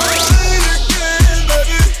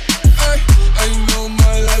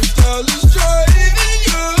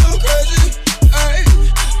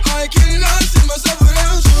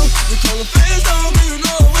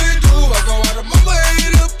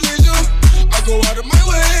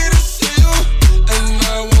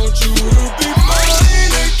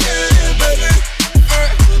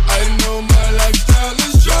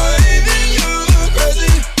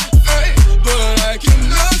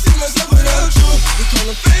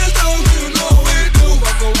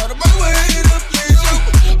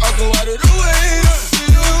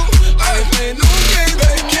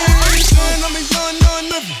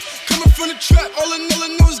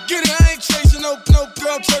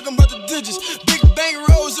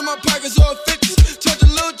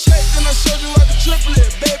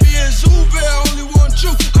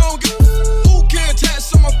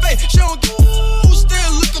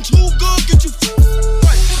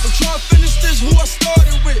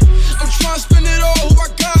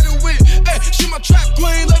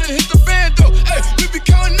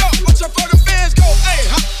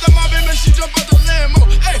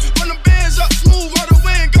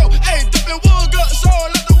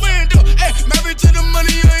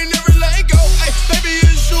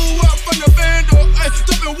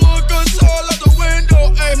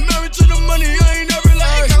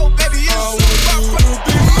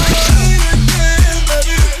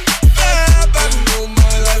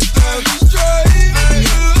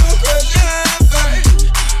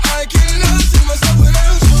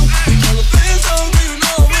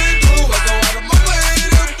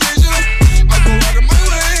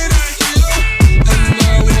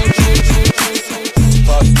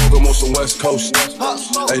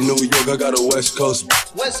 Hey, New York, I got a West Coast.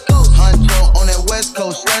 West Coast, Honcho on that West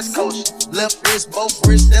Coast, West Coast. Left wrist, both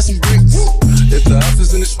wrists, that's some bricks. If the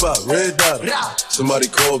office in the spot, red dot. Somebody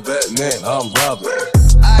call Batman, I'm robbing.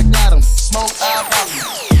 I got him, smoke, I pop him.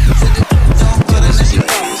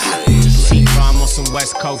 I'm on some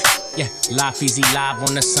West Coast. Yeah, Life Easy live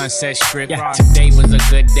on the Sunset Strip. Yeah, today was a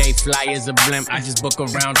good day, fly as a blimp. I just book a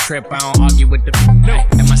round trip, I don't argue with the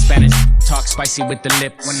and my Spanish talk spicy with the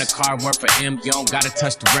lip. When the car work for M, you don't gotta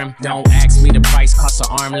touch the rim. Don't ask me the price, cost an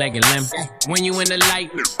arm, leg, and limb. When you in the light,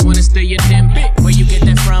 wanna steal your dim. Where you get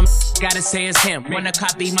that from? Gotta say it's him. Wanna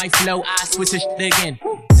copy my flow, I switch the shit again.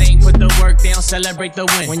 They ain't put the work, they don't celebrate the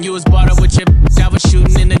win. When you was brought up with your I was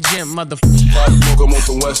shooting in the gym, motherfucker. I'm on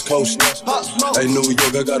some West Coast. Hey, New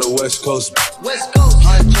York, I got a West Coast. West Coast,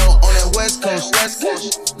 Honcho on that West Coast, West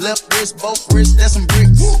Coast. Left wrist, both wrists, that's some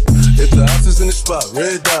bricks. If the office in the spot,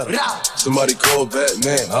 red dot. Somebody call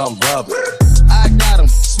Batman, I'm robbing. I got him,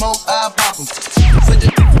 smoke, I pop him. Put the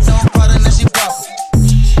on product, now she pop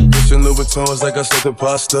him. It's in Louis Vuittons like I said the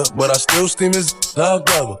pasta, but I still steam his dog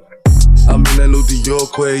brother. I'm in that new Dior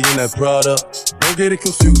Quay in that Prada. Don't get it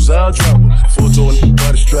confused, I'll drop her. Photo in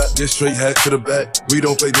by the strap, get straight hat to the back. We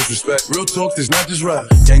don't play disrespect. Real talk, this not just rap.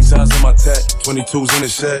 Gang ties in my tat, 22s in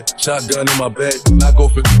the shed, shotgun in my bag. Knock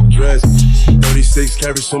off a dress. 36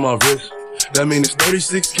 carats on my wrist. That mean it's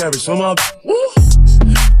 36 carats on my. Woo!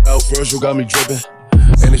 Out Virgil got me drippin',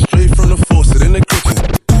 and it's straight from the faucet in the kitchen.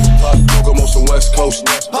 Pop smoke, I'm on some West Coast.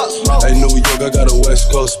 Hey, New York, I got a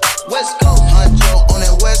West Coast. West Coast, Huncho on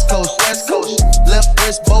that West Coast, West Coast. Left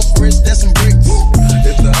wrist, both wrists, that's some bricks.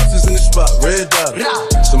 If the house is in the spot, red dot.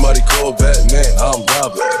 Somebody call Batman, I'm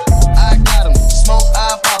robbing. I got him, smoke,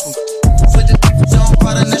 I pop him. Put the on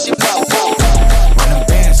product, now she pop. Run them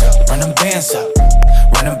bands up, run them bands up.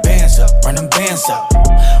 Run them bands up, run them bands up.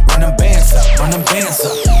 Run them bands up, run them bands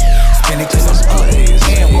up. Spin it cause I'm up,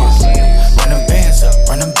 and what? Run them bands up,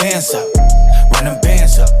 run them bands up. Run them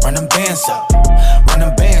bands up, run them bands up. Run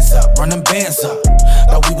them bands up, run them bands up.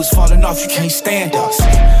 Thought we was falling off, you can't stand us.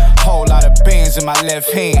 Whole lot of bands in my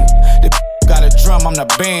left hand. The got a drum, I'm the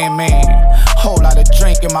band man. Whole lot of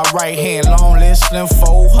drink in my right hand. Long list, slim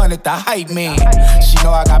 400, the hype man. She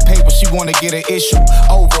know I got paper, she wanna get an issue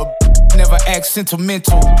over. Never act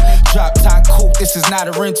sentimental. Drop top coupe, this is not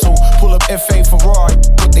a rental. Pull up FA Ferrari,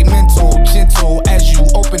 put they mental. Gentle as you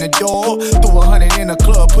open the door. Threw 100 in the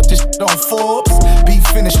club, put this shit on Forbes. Beef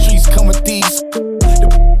in the streets, come with these.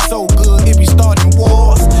 The so good, it be starting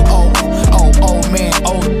wars. Oh man,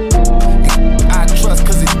 I trust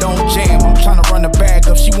cause it don't jam. I'm tryna run the bag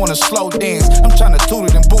up, she wanna slow dance. I'm tryna toot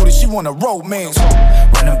it and boot it, she wanna romance.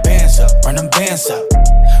 Run them bands up, run them bands up.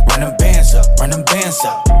 Run them bands up, run them bands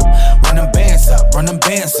up. Run them bands up, run them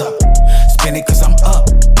bands up. Spin it cause I'm up,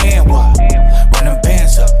 and what? Run them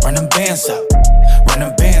bands up, run them bands up. Run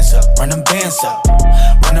them bands up, run them bands up.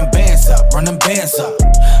 Run them bands up, run them bands up.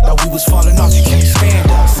 Thought we was falling off, you can't stand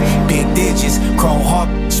us. Big digits, chrome heart,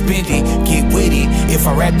 spend it, get with it. If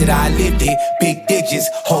I rapped it, I lived it. Big digits,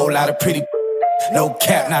 whole lot of pretty. No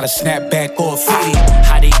cap, not a snapback or a fitty.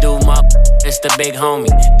 How they do, my? It's the big homie.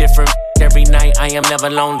 Different every night, I am never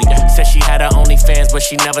lonely. Said she had her OnlyFans, but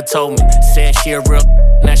she never told me. Said she a real,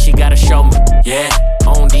 now she gotta show me. Yeah,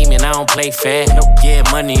 own demon, I don't play fair. Yeah,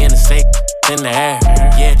 money in the safe, in the air.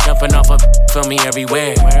 Yeah, jumping off a feel me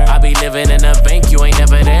everywhere. I be living in a bank, you ain't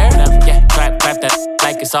never there. Yeah, clap that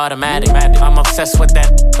like it's automatic. I'm obsessed with that,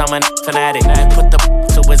 I'm a fanatic. Put the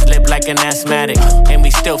to his lip like an asthmatic. And we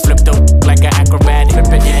still flip the like an acrobatic.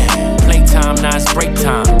 Yeah, playtime, now it's break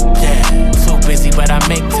time. Yeah, too busy, but I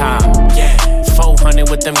make time. Yeah, 400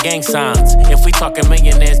 with them gang signs. If we talking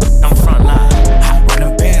millionaires, I'm front line. Run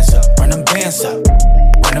them bands up, run them bands up.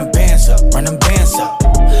 Run them bands up, run them bands up.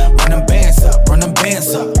 Run them bands up, run them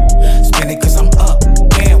bands up. Spin it cause I'm up,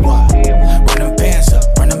 and what? Run them bands up,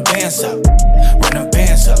 run them bands up. Run them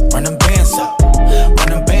bands up, run them bands up. Run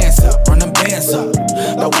them bands up, run them bands up.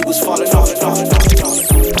 Thought we was falling off.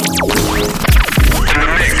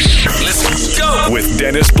 Let's go with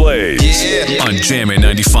Dennis Blaze on Jammin'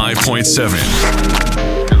 95.7.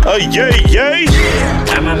 Yay!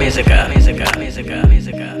 I'm a musica.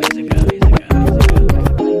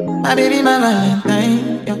 My baby, my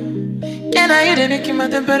Valentine. Yo. Can I hear the making my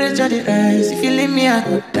temperature the rise? If you leave me, I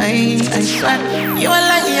could die. I swear, you are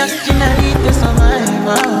like the oxygen I need to survive.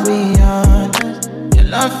 I'll be honest. Your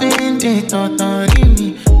love ain't it, totally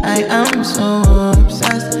me. I am so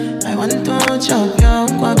obsessed. I want to chop your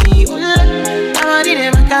kwabi. I need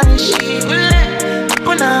a makamishi.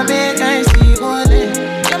 Puna make I see.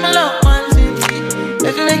 You're my love one city.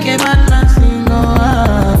 If you make a bad man sing,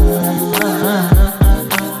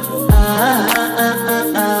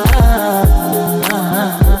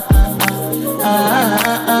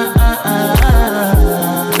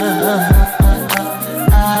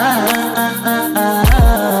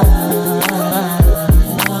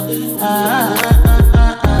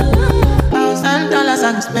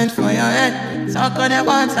 $1,000 for your head. Talk all at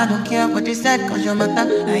once, I don't care what you said. Cause your matter,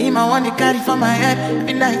 now him I want to carry for my head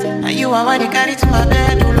every night. Now you I want to carry to my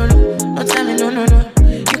bed. Oh, don't tell me no.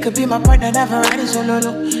 You could be my partner, never riding solo.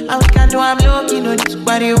 And we can do, I'm looking on this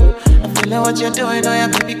body. I'm feeling what you're doing, oh yeah,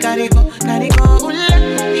 baby, carry go.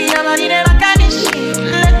 Yeah, body never carry shit.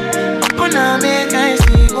 But now make I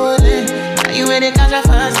see, now you in the cash of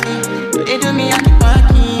fasting. They do me at the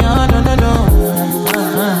parking, oh no.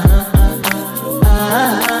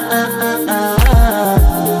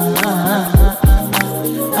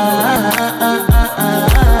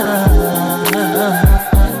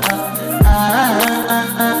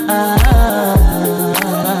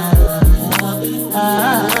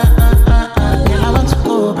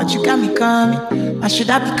 I should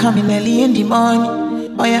have be coming early in the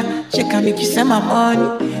morning. Oh yeah, She can make you send my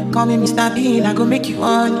money. Call me Mr. Bean, I go make you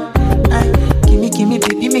honey. Give me,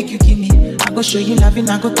 baby, make you give me. I go show you loving,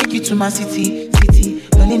 I go take you to my city.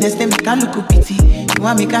 Loneliness, they make a look a pity. You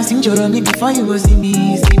want me to sing Joromi before you go see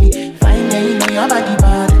me. Fine, yeah, you know your body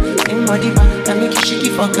bad. Same body bad, that make you shake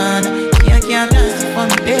it for Ghana. Can't dance it for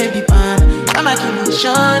me, baby, pan. I'm a kid,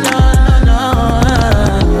 show, no.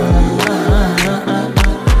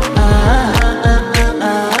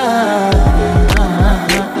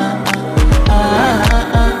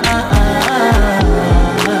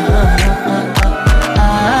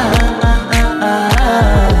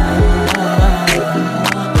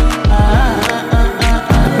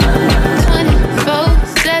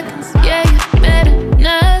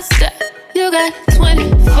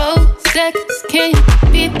 Can you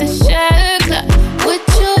beat the shot clock? What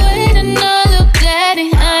you waiting on, look daddy?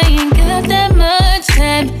 I ain't got that much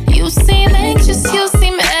time. You seem anxious, you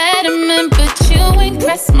seem adamant, but you ain't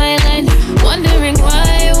pressed my line. Wondering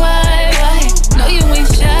why? No, you ain't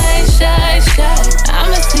shy.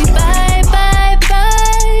 I'ma say bye.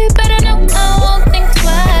 Better know I won't think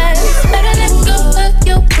twice. Better let go of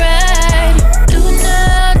your pride. Do it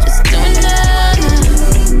now, just do it now.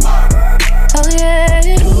 Oh yeah.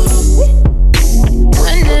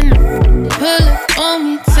 Pull up on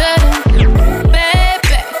me, tell them,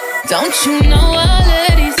 baby, don't you know all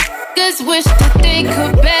of these niggas wish that they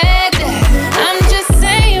could bag that? I'm just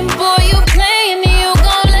saying, boy, you playing, you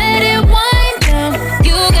gon' let it wind down.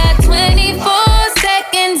 You got 24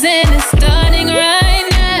 seconds and it's starting right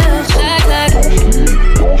now. Shot clock.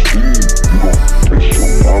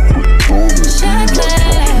 Shot clock.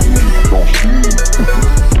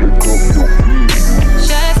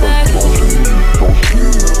 Shot clock.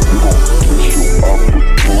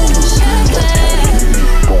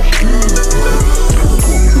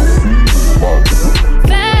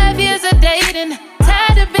 5 years of dating,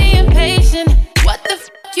 tired of being patient. What the f***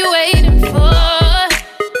 you waiting for?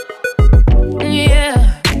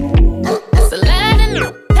 Yeah, it's a lot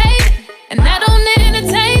of hate, and I don't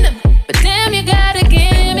entertain them. But damn, you gotta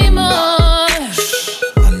give me more.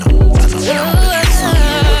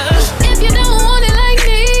 If you don't want it like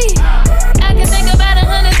me, I can think about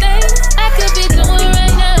 100 things I could be doing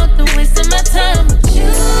right now, to wasting my time with you.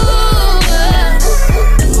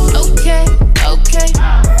 Okay,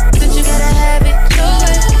 but you gotta have it your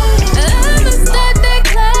way. I'ma start that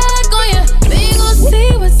clock on you. We gon' see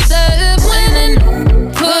what's up when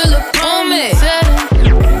pull up on me. Tell them,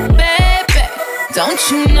 baby, don't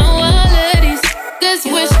you know all of these niggas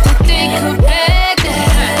wish that they could bag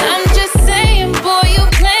that? I'm just saying, boy, you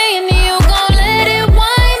playing, you gon' let it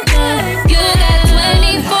wind down. You got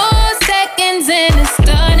 24 seconds and it's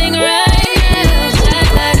starting right now. Shot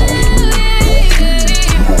clock.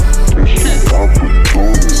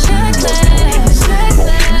 Shot clock. Shot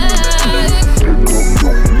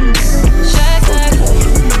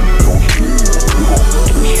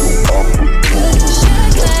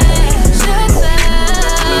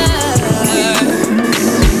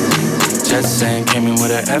Just saying, came in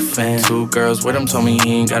with an FN. 2 girls with him told me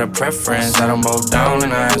he ain't got a preference. I them both down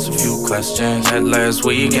and I asked a few questions. Met last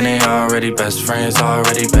week and they already best friends. Met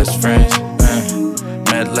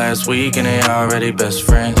last week and they already best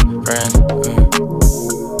friends.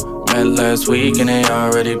 Met last week and they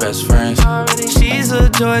already best friends. She's a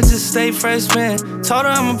Georgia State freshman. Told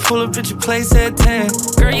her I'ma pull up at your place at 10.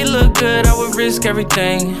 Girl, you look good, I would risk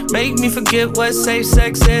everything. Make me forget what safe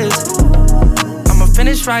sex is. I'ma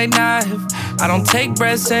finish right now if I don't take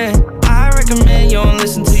breaths in. I recommend you don't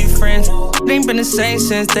listen to your friends. They ain't been the same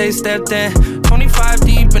since they stepped in. 25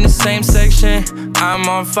 deep in the same section. I'm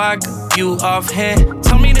on fire, you off hand.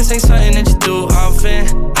 Tell me this ain't something that you do often.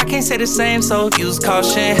 I can't say the same, so use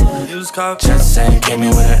caution. Just saying, came in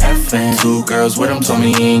with an FN. 2 girls with him told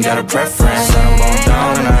me he ain't got a preference. Let him both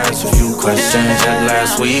down and I asked a few questions. Met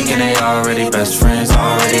last week and they already best friends.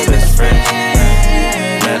 Met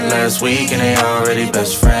last week and they already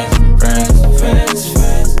best friends.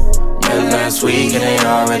 Met last week and they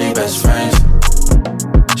already best friends.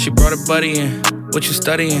 She brought a buddy in. What you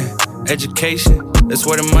studying? Education, that's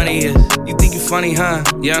where the money is. You think you funny, huh?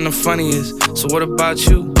 Yeah, I'm the funniest. So what about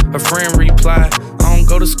you? Her friend replied, I don't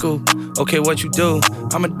go to school. Okay, what you do?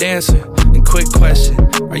 I'm a dancer. And quick question,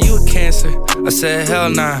 are you a Cancer? I said, hell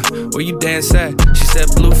nah. Where you dance at? She said,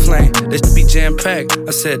 Blue Flame. They should be jam-packed.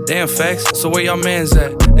 I said, damn facts. So where y'all mans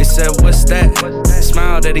at? They said, what's that?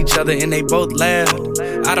 Smiled at each other and they both laughed.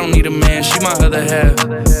 I don't need a man, she my other half.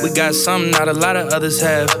 We got something not a lot of others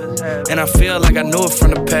have. And I feel like I knew it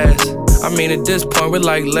from the past. I mean, at this point, we're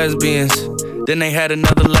like lesbians. Then they had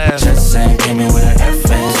another laugh. Just saying, came in with an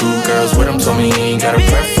FN. 2 girls girls with him told me he ain't got a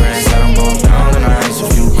preference. Let him go down and I asked a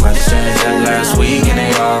few questions. That last week and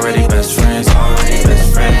they already best friends. Already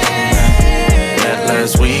best friends. That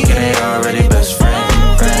last week and they already best friends.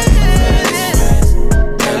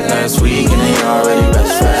 That last week and they already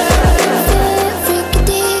best friends.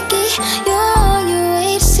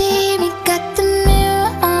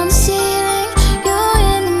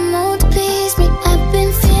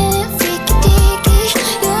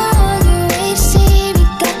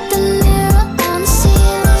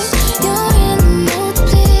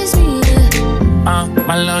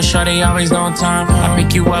 Shorty always on time. I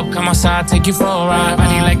pick you up, come outside, take you for a ride.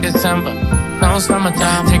 Body like December, no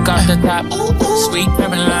summertime. Take off the top, sweet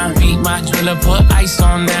pepper line. Beat my jeweler, put ice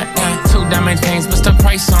on that. Yeah. 2 diamond chains, what's the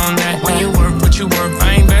price on that? When you work, what you work,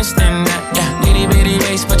 I invest in that. Yeah, itty bitty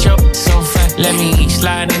waist, but you're so fat. Let me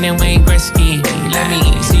slide in and Wayne Gretzky. Let me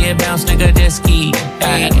see it bounce, nigga, this ski.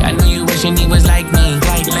 Yeah, I knew you wishing he was like me.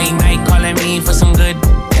 Like late night calling me for some good.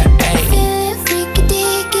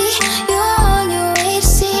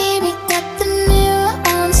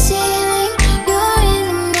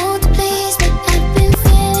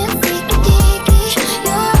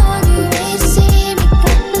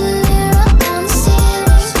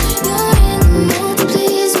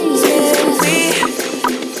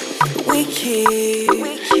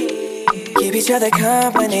 Each other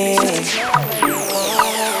company.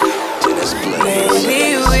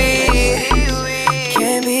 Maybe we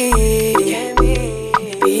can be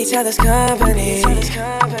each other's company.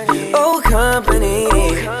 Oh, company.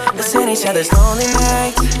 Listen each other's lonely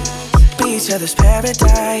nights, be each other's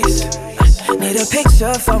paradise. Need a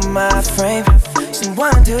picture for my frame,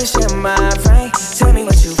 someone to share my brain. Tell me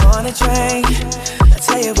what you wanna drink, I'll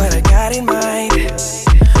tell you what I got in mind.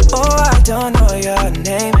 Oh, I don't know your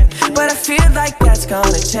name, but I feel like that's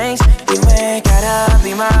gonna change. You ain't gotta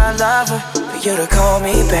be my lover for you to call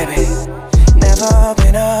me baby. Never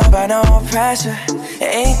been up by no pressure,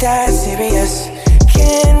 ain't that serious.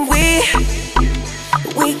 Can we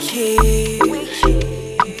keep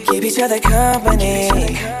each other company?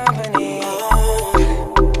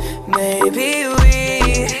 Maybe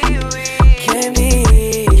we can be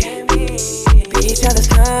each other's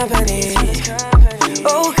company.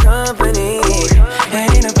 Oh, company.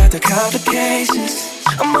 Ain't about the complications,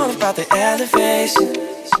 I'm all about the elevation.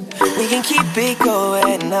 We can keep it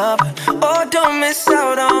going up, oh, don't miss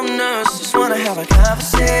out on us. Just wanna have a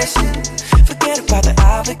conversation, forget about the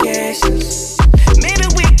obligations. Maybe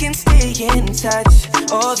we can stay in touch,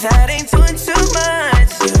 oh, that ain't doing too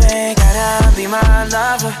much. You ain't gotta be my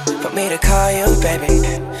lover for me to call you baby.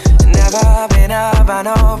 Never been up by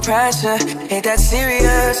no pressure, ain't that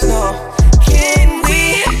serious, no. Can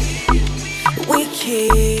we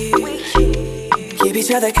keep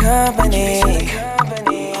each other company?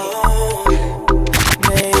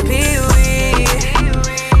 Maybe we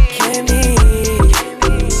can be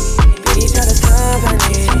each other's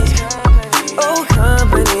company. Oh,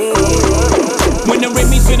 company. When the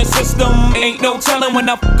Remy's in the system, ain't no telling when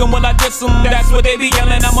I fuck 'em, will I diss 'em. That's what they be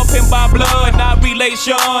yelling, I'm a pimp by blood, not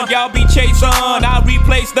relation. Y'all be chasing, I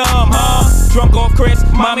replace them, huh? Drunk off Chris,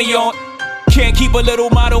 mommy on. Can't keep a little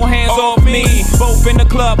model hands off me. Both in the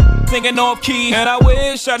club, singing off key. And I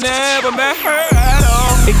wish I never met her at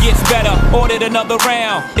all. It gets better, ordered another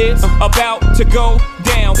round. It's about to go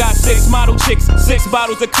down. Got 6 model chicks, 6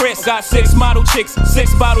 bottles of Chris. Got 6 model chicks,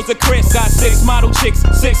 6 bottles of Chris. Got 6 model chicks,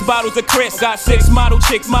 6 bottles of Chris. Got 6 model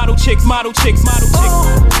chicks, model chicks, model chicks, model chicks.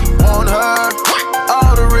 Want her,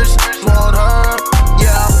 all the rich want her.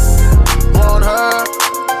 Yeah, want her,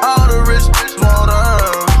 all the rich want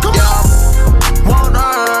her.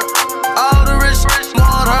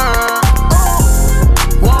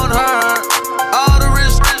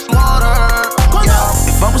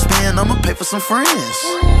 I'ma pay for some friends.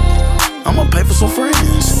 I'ma pay for some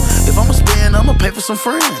friends. If I'ma spend, I'ma pay for some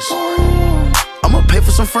friends. I'ma pay for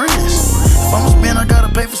some friends. If I'ma spend, I gotta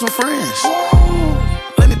pay for some friends.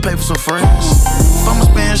 Let me pay for some friends. If I'ma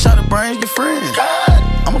spend, shot the brains, your friend.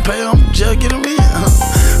 I'ma pay them, just get them in.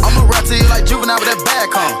 I'ma ride to you like Juvenile with that bag,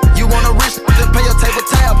 huh? You want a rich, just pay your table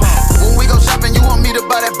tab, huh? When we go shopping, you want me to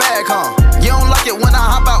buy that bag, huh? You don't like it when I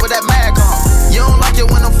hop out with that mag, huh? You don't like it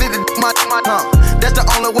when I'm 50 my huh? That's the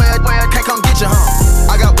only way I can't come get you,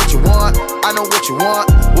 huh? I got what you want, I know what you want.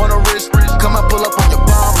 Want a wrist, come and pull up on your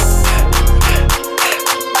bumper.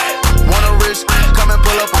 Want a wrist, come and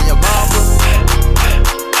pull up on your bumper.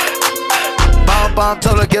 Bomb,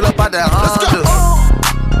 told her get up out that Honda.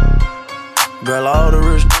 Girl, all the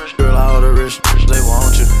rich, girl, all the rich, they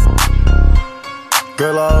want you.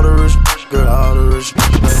 Girl, all the rich, girl, all the rich,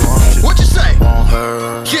 they want you. What you say? Want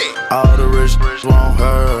her, yeah. All the rich, want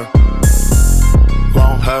her.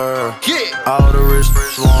 Want her.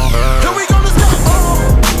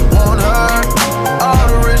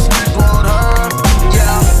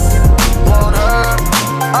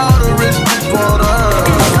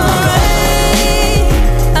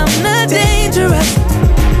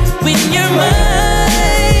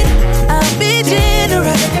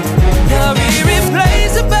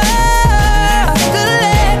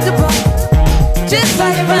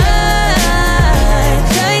 like fine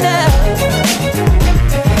china.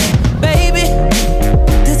 Baby,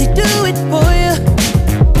 does he do it for you?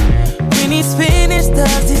 When he's finished,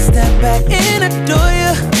 does he step back and adore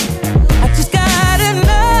you? I just gotta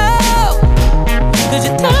know, 'cause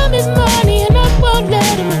your time is money and I won't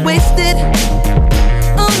let him waste it.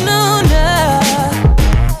 Oh no, no.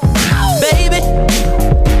 Baby,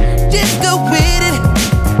 just go with it,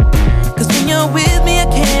 'cause when you're with me I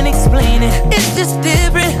can't explain it. It's just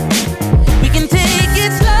different. We can take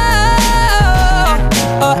it slow,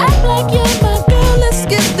 or act like you're my girl. Let's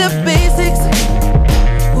skip the basics.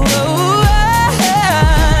 Whoa,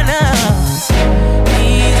 no.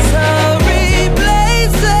 He's so replaceable.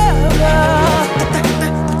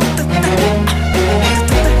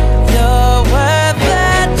 You're worth the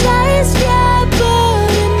chase, yeah,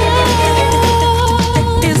 but enough.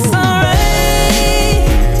 It's alright,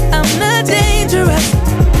 I'm not dangerous.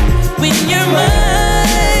 When you're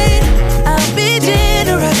mine, I'll be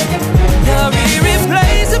generous. You're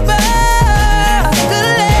irreplaceable,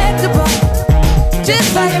 collectible, just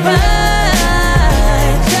like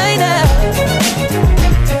fine china.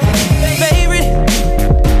 Favorite,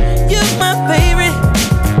 you're my favorite.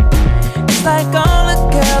 It's like all the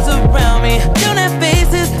girls around me don't have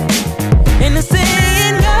faces, and the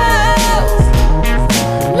saying goes,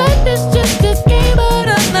 life is just a game, but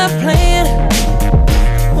I'm not playing.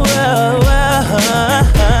 Whoa, whoa.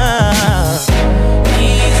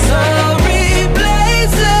 He's so replaceable.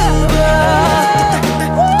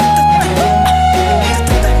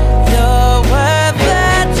 You're worth the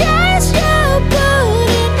chance you put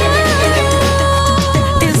in.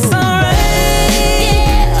 It's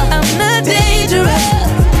alright, I'm not dangerous.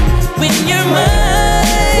 When you're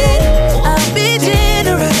mine, I'll be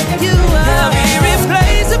generous. You are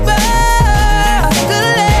irreplaceable,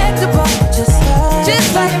 collectible, just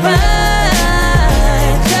like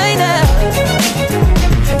fine china.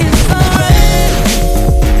 It's alright.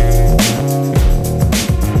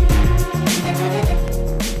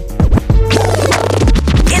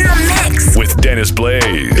 In the mix with Dennis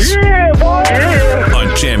Blaze. Yeah, boy. Yeah. On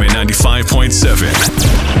Jammin' 95.7.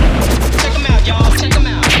 Check them out, y'all. Check them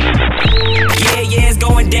out. Yeah, it's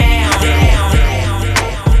going down.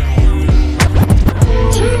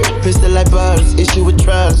 Pistol like buzz, issue with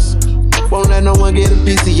trust. Won't let no one get a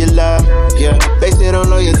piece of your love. Yeah, base it on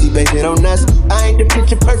loyalty, base it on us. I ain't the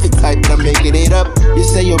picture perfect type, but I'm making it up. You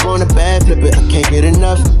say you want a bad flip it, I can't get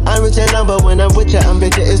enough. I'm with your number when I'm with you, I'm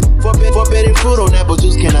bitter. It's forbidden fruit on apple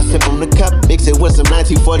juice. Can I sip on the cup? Mix it with some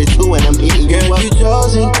 1942 and I'm eating you up. You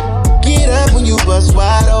chosen. Get up when you bust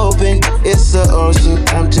wide open. It's the ocean,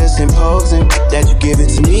 I'm just imposing that you give it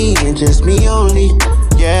to me and just me only.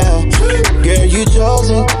 Yeah, girl, you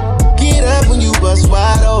chosen. Get up when you bust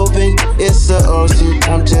wide open. It's the ocean,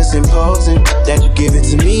 I'm just imposing that you give it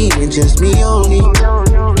to me and just me only.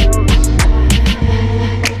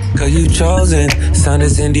 Cause you chosen. Sound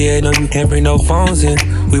is NDA, no you can't bring no phones in.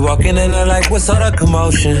 We walk in and they're like, what's all the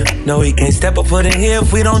commotion? No, he can't step up foot in here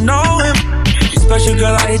if we don't know him. Special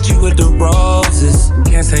girl, I hit you with the roses.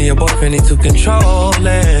 Can't stand your boyfriend, he too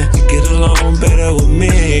controlling. You get along better with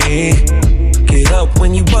me. Get up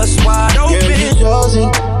when you bust wide open. Girl, you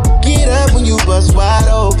chosen. Get up when you bust wide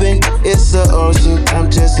open. It's the ocean,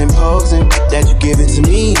 I'm just imposing that you give it to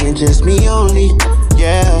me and just me only.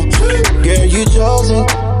 Yeah, girl, you chosen.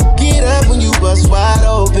 Get up when you bust wide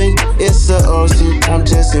open. It's the ocean, I'm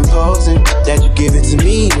just imposing that you give it to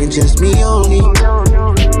me and just me only.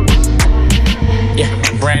 Yeah,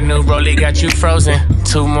 brand new rollie got you frozen.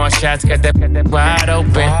 2 more shots, got that wide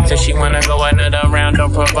open. Said she wanna go another round,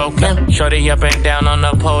 don't provoke him. Shorty up and down on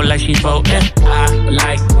the pole like she voting. I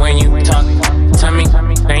like when you talk to me.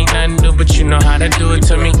 Ain't nothing new, but you know how to do it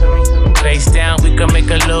to me. Face down, we can make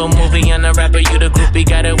a little movie. On the rapper, you the groupie,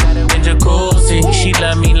 got it in jacuzzi. She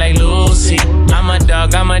love me like Lucy. I'm a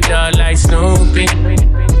dog like Snoopy.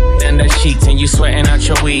 Then the sheets and you sweating out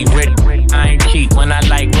your weed. I ain't cheat when I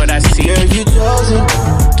like what I see. Girl, you chosen.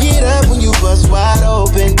 Get up when you bust wide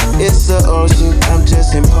open. It's the ocean, I'm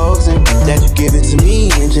just imposing that you give it to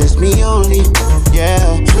me and just me only.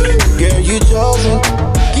 Yeah, girl, you chosen.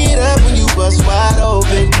 Get up when you bust wide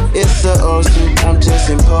open. It's the ocean, I'm just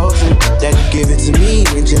imposing that you give it to me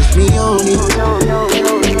and just me only.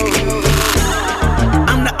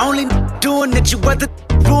 I'm the only doing it, you other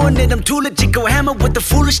ruin it. I'm too legit, go hammer with the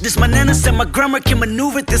foolishness. My nana said my grammar can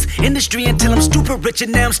maneuver this industry until I'm stupid rich,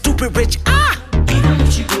 and now I'm stupid rich.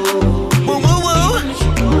 Woo, woo, woo.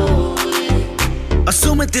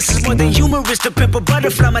 Assuming this is more than humorous, the pimp a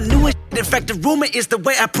butterfly, my newest. In fact, the rumor is the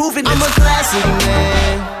way I prove it. I'm a classic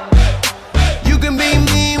man. You can be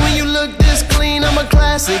mean when you look this clean. I'm a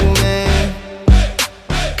classic man.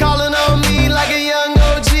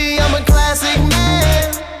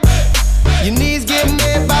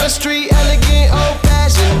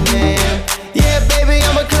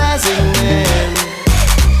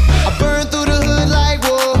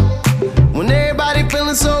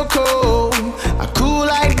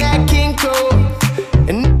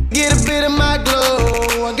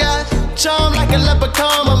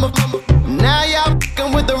 Now y'all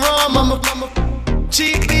fucking with the rum,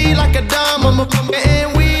 cheap beat like a dime, and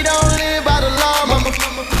we don't live by the law,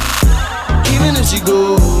 Even if she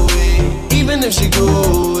go away, even if she go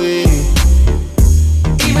away,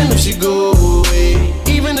 even if she go away,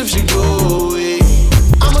 even if she go away,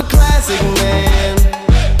 I'm a classic man.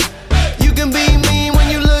 You can be mean when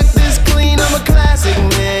you look this clean, I'm a classic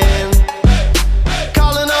man.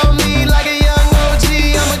 Calling on me like a young OG,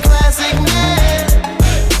 I'm a classic man.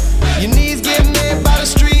 Your knees get met by the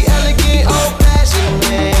street, elegant, old-fashioned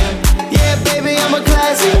man. Yeah, baby, I'm a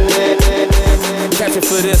classic man. Captain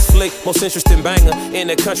for this flick, most interesting banger in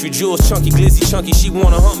the country. Jewels, chunky, glizzy, chunky. She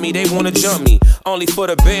wanna hump me, they wanna jump me. Only for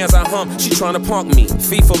the bands I hump, she tryna punk me.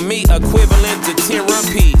 Fee for me, equivalent to 10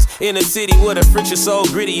 rupees. In a city where the friction so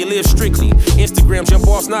gritty, you live strictly. Instagram jump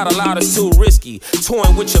off's not allowed, it's too risky.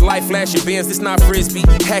 Toying with your life, flashing bands, this not frisbee.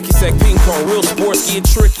 Hacky sack, ping pong, real sports get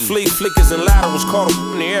tricky. Flea flickers and laterals, caught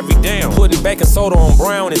them there every down. Putting baking soda on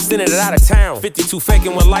brown and sending it out of town. 52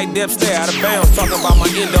 faking when light depth stay out of bounds. Talking about my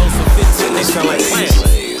endos for 15, they sound like plants.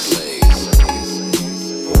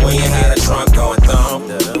 When you had a trunk going thumb,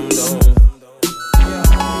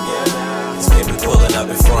 Skippy pulling up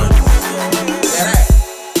in front. Yeah, that.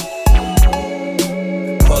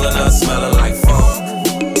 Pulling up, smelling like funk.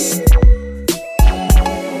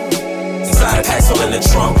 Exotic axle in the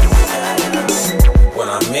trunk. When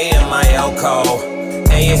I'm me and my Elko,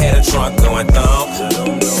 and you had a trunk going thumb.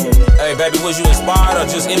 Hey, baby, was you inspired or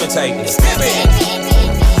just imitating?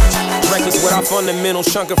 Reckless with our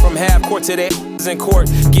fundamentals, chunking from half court to that in court.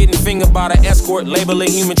 Getting fingered by the escort,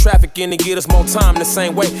 labeling human trafficking to get us more time the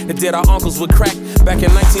same way that did our uncles with crack back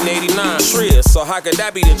in 1989. Triz, so how could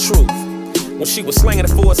that be the truth? When she was slanging it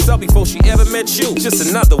for herself before she ever met you. Just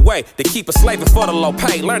another way to keep her slaving for the low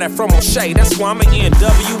pay. Learn that from O'Shea, that's why I'm an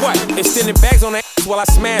NWA. Extending bags on that ass while I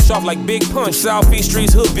smash off like Big Punch. Southeast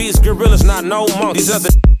streets, hood beats, gorillas, not no monkeys. These other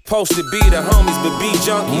supposed to be the homies, but be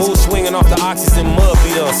junkies. Mood swinging off the oxys and mud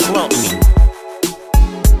beater or slump me.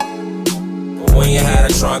 When you had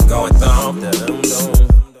a trunk going thumb,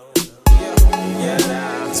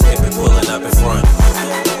 Skippy pulling up in front.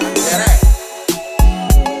 Yeah, that.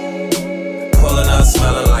 Pulling up,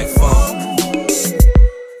 smelling like funk.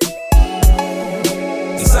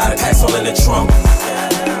 Exotic axle in the trunk.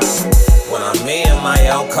 When I'm me and my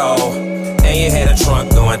Elko, and you had a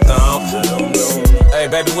trunk going thumb. Hey,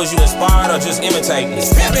 baby, was you inspired or just imitating?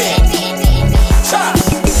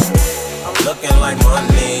 I'm looking like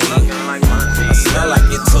money. I smell like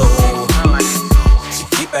it too. She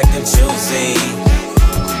keep acting choosy.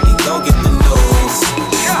 You gon' get the news.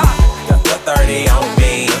 Got the 30 on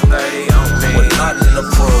me. With nothing to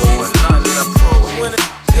prove. When it's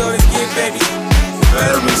go to get, baby, you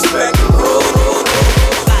better respect the rules.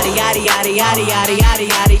 Body, yaddy, yaddy, yaddy, yaddy, yaddy,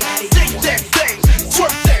 yaddy. Shake that thing,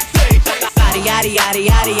 twerk that thing. Body, yaddy, yaddy,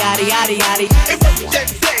 yaddy, yaddy, yaddy, yaddy. And work that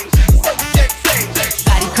thing, work that thing.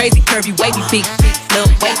 Body crazy, curvy, wavy, big,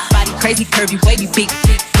 little waist. Body crazy, curvy, wavy, big,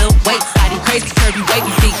 little waist. Body crazy, curvy,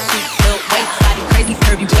 wavy, big, little waist. Body crazy,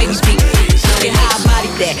 curvy, wavy, big. Look at how I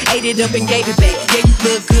bodied that, ate it up and gave it back. Yeah, you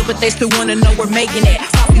look good, but they still wanna know we're making it.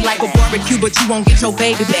 Saucy like a barbecue, but you won't get your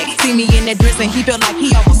baby back. See me in that dress and he felt like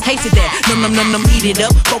he almost tasted that. Num num num num, eat it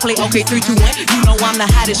up. Go play okay, 3, 2, 1. You know I'm the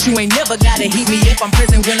hottest. You ain't never gotta heat me if I'm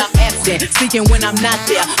present when I'm absent. Speaking when I'm not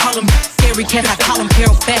there. Call him scary cats, I call him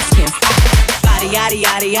Carol Baskin. Body yaddy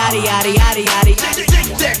yaddy yaddy yaddy yaddy yaddy.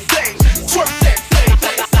 Shake that thing, twerk that thing.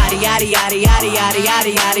 Body yaddy yaddy yaddy yaddy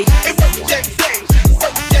yaddy yaddy. And work that thing,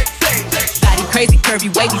 work that thing. Body crazy, curvy,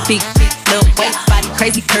 wavy, big, little waist. Body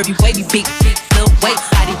crazy, curvy, wavy, big, little waist.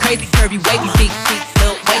 Body crazy, curvy, wavy, big,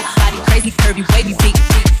 little waist. Body crazy, curvy, wavy, big,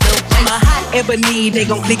 little waist. My hot ebony, they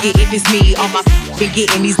gon' click it if it's me. All my been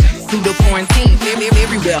getting these through the quarantine,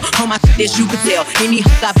 everywhere. On my that you could tell. Any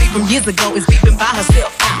I beat from years ago is beeping by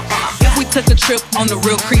herself. If we took a trip on the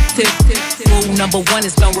real creep tip, rule number 1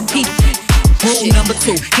 is don't repeat. Rule number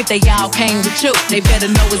 2, if they all came with you, they better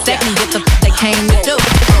know exactly what the they came to do.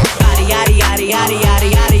 Body yaddy yaddy yaddy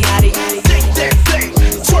yaddy yaddy yaddy. Shake that thing,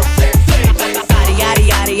 twerk that thing. Body yaddy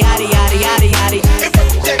yaddy yaddy yaddy yaddy yaddy. And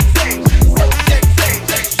work that thing, work that thing.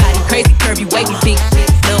 Body crazy, curvy, wavy, big,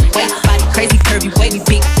 little waist. Body crazy, curvy, wavy,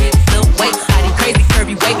 big, little waist. Body crazy,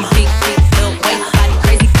 curvy, wavy, big, little waist. Body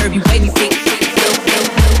crazy, curvy, wavy, big, little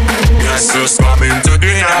waist. Guess who's coming to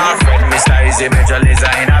dinner? Mr. Easy Major Liza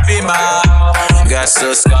in a Bima. Guess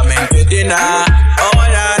who's coming to dinner? Oh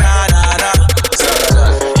na na na na.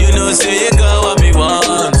 You know say you got what me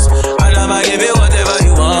want, and I'ma give you whatever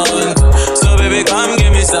you want. So baby come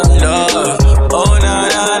give me some love. Oh na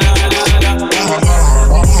na na na.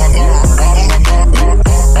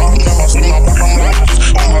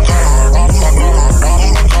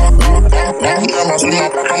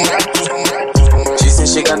 She said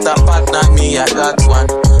she got a partner, me I got one.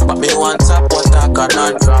 But me want top what I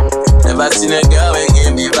cannot from. Never seen a girl with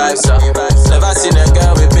give me vibes up. Never seen a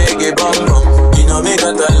girl with biggie bum bum. You know me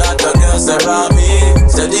got a lot of girls around me.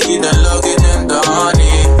 Steady in the love, get them the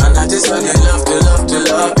honey. And I just want love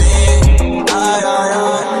me.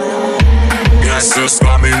 Guess who's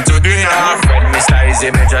coming to dinner? Friend Mr.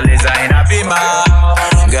 Easy Major Lazer in a Pima.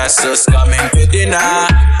 Guess who's coming to dinner?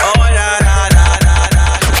 Oh na na na na na.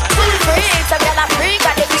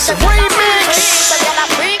 This the remix.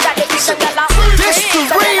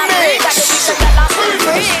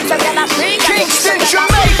 Kingston,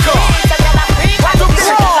 Jamaica. The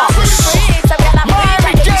Bronx.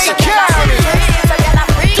 Miami-Dade County.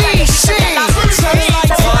 DC.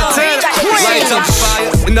 Lights up the fire,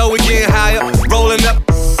 we know we getting higher. Rolling up,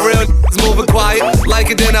 real moving quiet. Like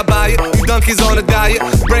it, then I buy it. You donkeys on a diet.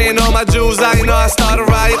 Spraying all my jewels out, you know I start a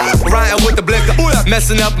riot. Riding with the blicker,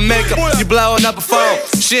 messing up a makeup. You blowing up a phone,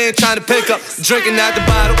 she ain't trying to pick up. Drinking out the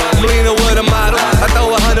bottle, I'm leaning with a model. I throw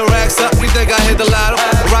 100 racks up, you think I hit the lotto.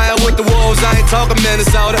 Riding with the wolves, I ain't talking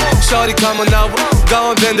Minnesota. Shorty coming over,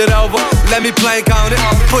 go and bend it over. Let me plank on it,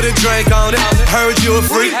 put a drink on it. Heard you a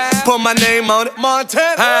freak, put my name on it.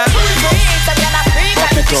 Montana.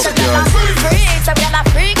 Back it up, girl.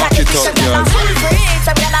 Back it up, girl.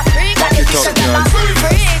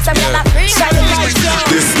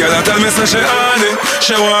 This girl a tell me say she on it.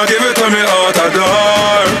 She want give it to me out the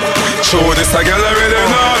door. Show this a girl I really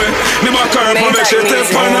know it. Me my curve and make she tip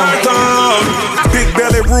on her tongue. Big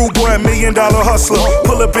belly rude boy, $1 million hustler.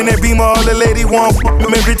 Pull up in that Beamer, all the lady want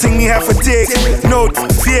them. Everything me have for dick. No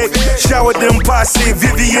fake. Shower them posse.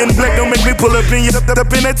 Vivian Black don't make me pull up in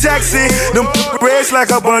up in a taxi. Them reds like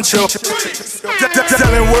a bunch of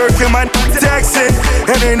selling work in my taxi.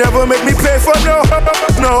 And they never make me pay for no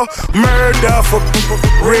murder for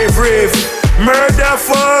rave. Murder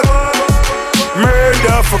for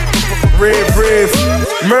rave.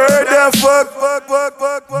 Murder fuck.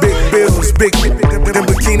 Big bills, big them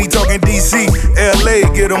bikini talking DC, LA,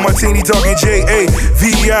 get a martini talking JA,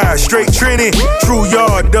 VI, straight Trini, True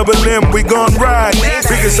Yard, Double M, we gon' ride.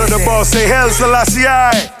 Biggest of the ball say Hell Selassie.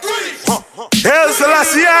 Hell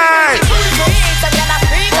Selassie.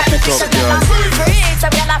 Back it up, girl.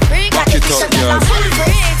 Back it up, girl.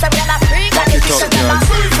 Back it up, girl.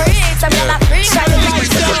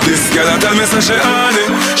 This girl a tell me say she on it.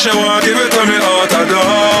 She want give it to me out the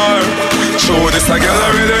door. Show this a girl I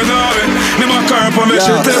really know it. Me my car for me she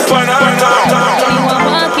tip on her tongue.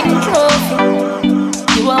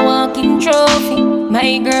 You a walking trophy.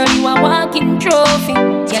 My girl, you a walking trophy.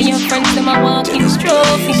 Yeah, your friends them a walking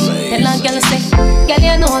trophy. Tell a girl say, girl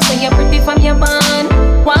you know say you're pretty from your band.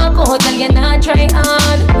 Walk out, girl you not try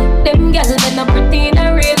hard. Them girls they not pretty in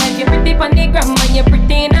a real life. You're pretty on the gram and you're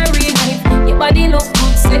pretty in a real life. Your body look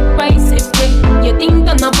good, step by step. Your thing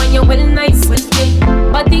done up and you well nice with it.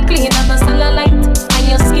 Body clean and a cellulite, and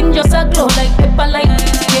your skin just a glow like pepper light.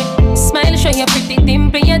 Yeah. Smile show you pretty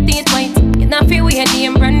dimple, your teeth white. You not feel weird,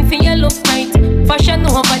 name brand for your look right. Fashion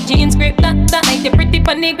over jeans, grip that night. You're pretty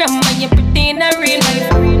on the gram and you're pretty in a real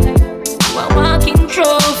life. You a walking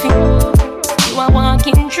trophy. You a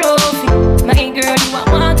walking trophy. My girl, you a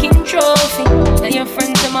walking trophy. And your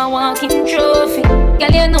friends them a walking trophy.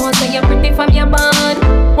 Girl, you know say you're pretty from your band.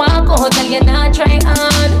 Walk out, girl, you not try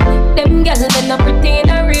hard. Them girls they not pretty in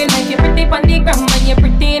a real life. You're pretty on the gram and you're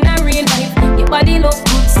pretty in a real life. Your body look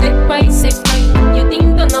good, step by step. Your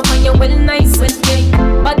thing done up and you well nice with it.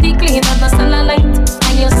 Body clean and a cellulite,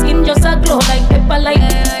 and your skin just a glow like pepper light.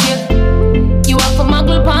 You have a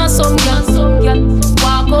muggle pan some girl.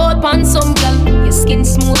 Walk out pan some girl. Your skin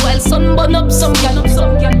smooth while sun burn up some girl.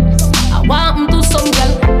 I want to some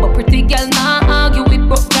girl, but pretty girl nah argue with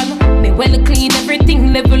broke girl. Me well clean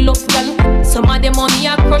everything level up girl. Some of them money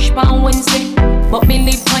I crush pan Wednesday, but me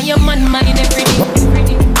live on your man mind every day.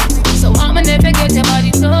 So I'ma never get your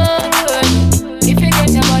body done. If you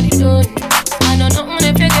get your body done, I know nothing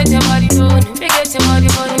if you get your body done. If you get your body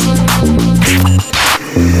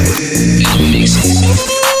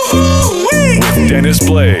With Dennis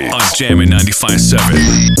Blaze on Jammin'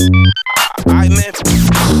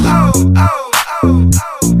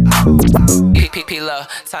 95.7. P-P-P-Love,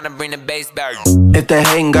 time to bring the bass back. If they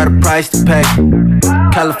hatin', got a price to pay.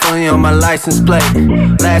 California on my license plate.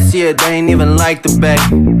 Last year they ain't even like the bag.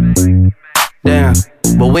 Damn,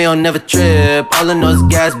 but we don't never trip. All I know is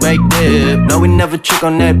gas, brake, dip. No, we never trick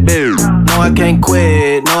on that bitch. No, I can't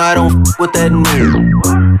quit. No, I don't with that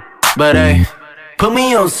nigga. But hey, put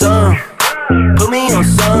me on some. Put me on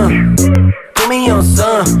some. Put me on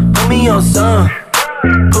some. Put me on some.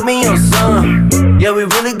 Put me on some. Yeah, we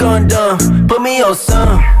really going dumb. Put me on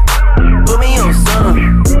some. Put me on some.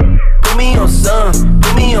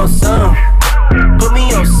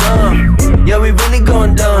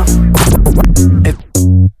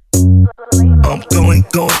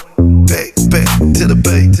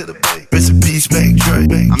 Mac Dre.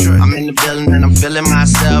 I'm in the building and I'm feeling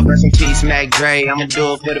myself. Rest in peace, Mac Dre. I'ma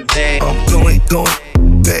do it for the bag. I'm going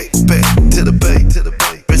back to the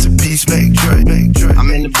bay. Rest in peace, Mac Dre. I'm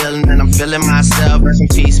in the building and I'm feeling myself. Rest in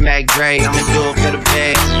peace, Mac Dre. I'ma do it for the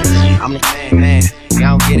bag. I'm the man.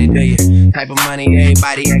 Y'all don't get it, do you? Type of money,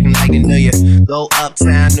 everybody acting like they knew you. Go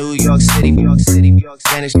uptown, New York City.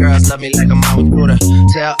 Spanish girls love me like I'm out with Buddha.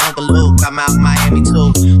 Tell Uncle Luke I'm out in Miami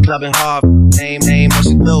too. Clubbing hard, name, what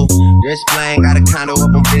you do? Rich Blaine, got a condo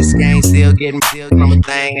up on Biscayne. Still getting from a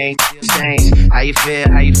thing, ain't changed. How you feel?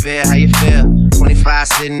 25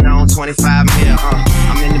 sitting on 25 mil.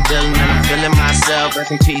 I'm in the building and I'm feeling myself.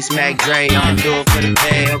 Rest in peace, Mac Dre. I'ma do it for the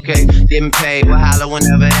pay, okay? Getting paid, we'll holler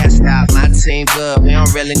whenever that stop. My team good, we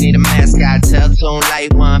don't really need a mascot. Tell Tune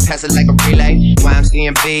Light One, pass it like a relay.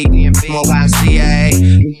 YMCMB, more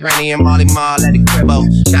YMCA. Franny and Molly Mall at the cribbo.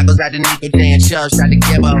 Chocos out the Nico J and Chubbs out the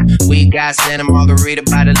Gibbo. We got Santa Margarita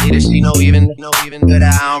by the leader. She know even good.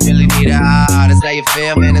 I don't really need her. That's how you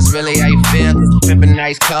feel, man. That's really how you feel. Pimpin'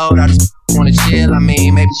 nice cold. I just wanna chill. I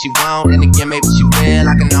mean, maybe she won't, and again, maybe she will.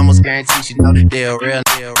 I can almost guarantee she know the deal, real.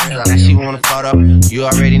 Now she want a photo. You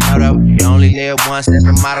already know though. You only live once. That's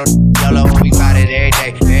the motto. YOLO. We got it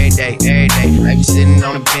every day. Maybe sitting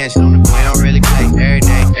on the bench. We don't really play every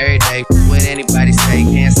day. What anybody say?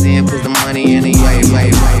 Can't see him, put the money in the way.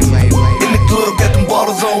 In the club, got them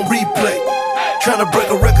bottles on replay. Tryna break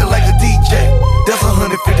a record like a DJ. That's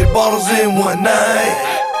 150 bottles in one night.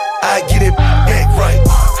 I get it, act right.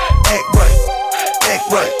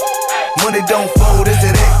 Money don't fold, is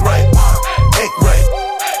it act right?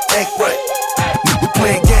 We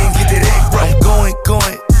playing games, get that act right. I'm going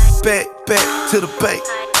back to the bay.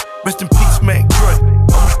 Rest in peace, Mac Dre. On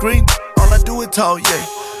the screen, all I do is talk, yeah.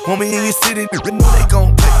 Want me in your city, know they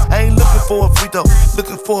gon' pay. I ain't looking for a free throw,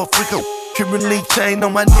 looking for a free throw. Cuban link chain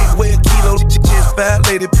on my neck, weigh a kilo. Just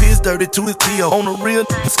violated, piss dirty to his P.O. On the real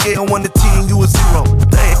scale, 1 to 10, you a 0.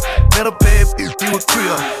 Damn, met a bad bitch, you a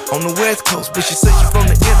Creole. On the West Coast, but she said she from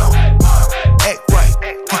the NO. Act right,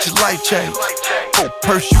 get your life changed. Oh,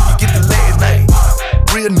 purse, you can get the last name.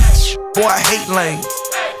 Real niche, boy, I hate lanes.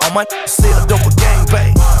 All my sell dope a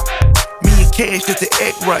gangbang. Me and Cash just to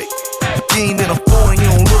act right. You ain't in a foreign, you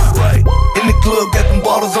don't look right. In the club, got them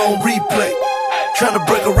bottles on replay. Tryna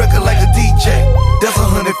break a record like a DJ. That's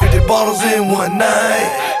 150 bottles in one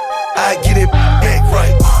night. I get it, act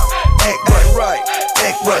right.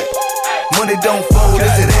 Money don't fold,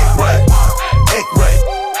 is it act right?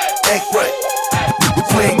 We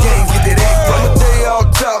playing games, get that act right. I'ma tell you all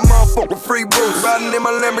top, motherfucker, free boost. Riding in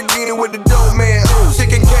my Lamborghini with the dope man.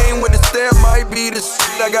 Chicken cane with the stamp, might be the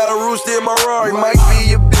shit. I got a rooster in my Rari, might be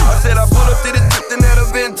your bitch. I said I pull up to the and at a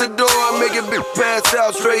Ventador, I make it big pass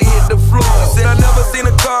out, straight hit the floor. I said I never seen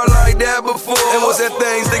a car like that before. And what's that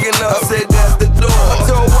thing sticking up? I said that's the door. I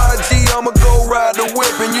told YG I'ma go ride the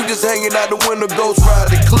whip, and you just hanging out the window, ghost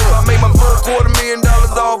ride the clip. I made my first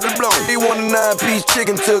 $250,000 off the blow. He want a 9-piece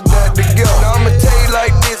chicken, took that to go. Now I'ma tell you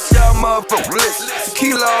like this, y'all motherfuckers, listen.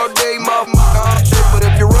 Tequila all day, motherfucker, I'm trippin'. But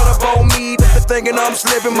if you run up on me, thinking I'm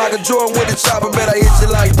slipping, Michael Jordan with a chopper, bet I hit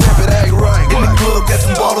you like Pimpin', act right. In the club, got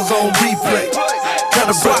some bottles on replay.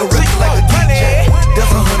 Tryna break a record like a DJ.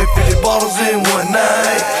 That's 150 bottles in one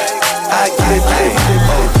night. I get it, baby.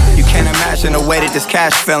 You can't imagine the way that this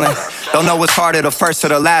cash feeling. Don't know what's harder, the first or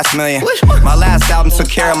the last million. My last album took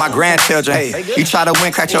care of my grandchildren. You try to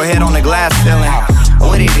win, crack your head on the glass ceiling.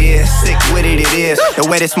 What it is, sick with it is. The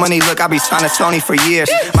way this money look, I be signing Sony for years.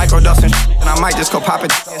 Microdosing and I might just go pop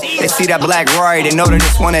it. They see that black Rory, they know that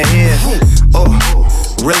it's one of his.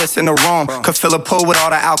 Realest in the room, could fill a pool with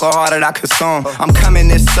all the alcohol that I consume. I'm coming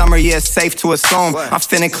this summer, yeah, it's safe to assume. I'm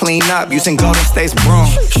finna clean up using Golden State's broom.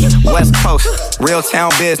 West Coast, real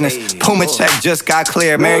town business. Puma check just got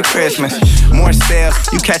clear, Merry Christmas. More sales,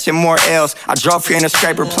 you catching more L's. I drove here in a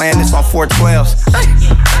scraper playing this on 412s.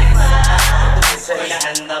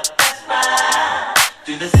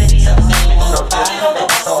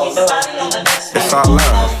 It's all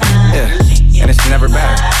love, yeah, and it's never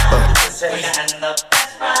better.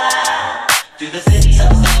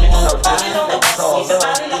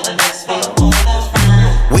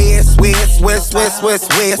 West.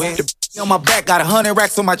 On my back, got 100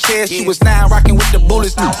 racks on my chest. She was 9 rocking with the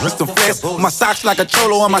bullets, new crystal flesh. My socks like a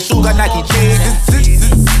cholo on my shoe, got Nike J's.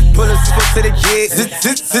 Put a foot to the jet.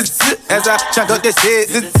 As I chunk up this head.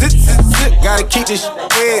 Gotta keep this shit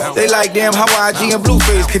red. They like damn how YG and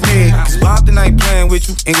Blueface connect. Cause Compton ain't playing with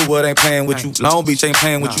you, Inglewood ain't playing with you, Long Beach ain't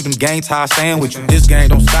playing with you, them gang ties staying with you. This gang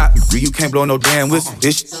don't stop you, you can't blow no damn whistle.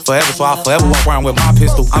 This shit forever, so I'll forever walk around with my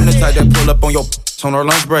pistol. I'm the type that pull up on your on her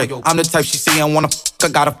lunch break. I'm the type she see and wanna I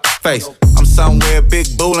got a face. I'm somewhere, big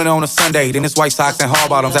booling on a Sunday. Then it's white socks and hard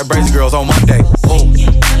bottoms at Brazy Girls on Monday. Oh.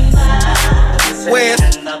 Where?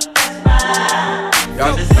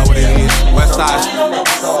 Y'all know what it is. West Side.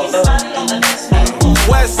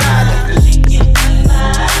 West Side.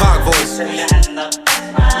 Park voice.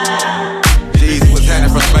 Jeez, what's happening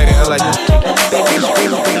from the Bay to LA?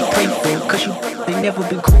 Cause you, they never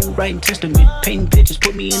been cool, writing testament, painting pictures,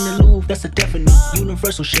 put me in the Louvre, that's a definite,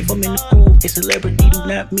 universal shit, I'm in the groove, a celebrity do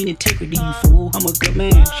not mean integrity, you fool, I'm a good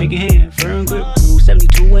man, shake your hand, firm grip, cool,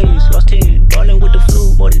 72 wins, lost 10, ballin' with the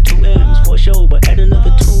flu, more than 2 M's, for sure, but add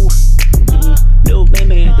another 2, little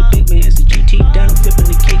man, the big man's the GT, down and flipping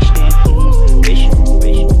the cake stand, vision,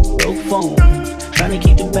 broke phone, trying to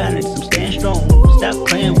keep the balance, I'm staying strong, stop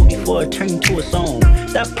playing with me before I turn you to a song,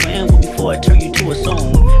 stop playing with me before I turn you to a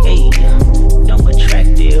song, hey, I'm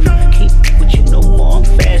attractive, can't with you no more, I'm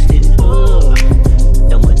fasting,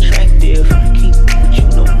 I'm attractive, can't with you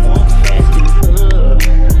no more, I'm fasting,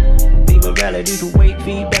 big morality, the weight,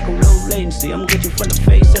 feedback on low latency, I'm glitching from the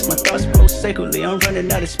face, that's my thoughts flow sacredly, I'm running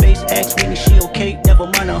out of space, ask me, is she okay, never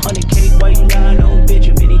mind 100K, why you lying on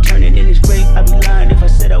Benjamin, he turning in his grave, I'd be lying if I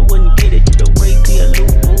said I wouldn't get it, the way, clear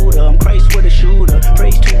loop, Buddha, I'm Christ with a shooter,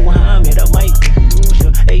 praise to Muhammad, I might lose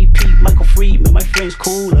ya, AP, Michael Friedman, my friend's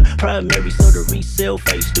cooler, primary, so the resale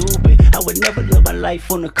face stupid, I would never live my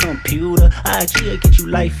life on the computer, IG, get you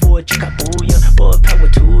life for a chick, I boo ya, boy, power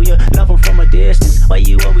to ya, love him from a distance, why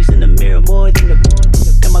you always in the mirror more than the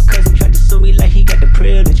and my cousin tried to sue me like he got the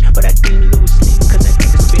privilege, but I didn't lose sleep cause I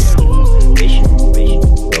got the spirit, vision,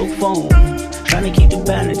 broke phone, trying to keep the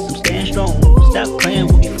balance, I'm staying strong, stop playing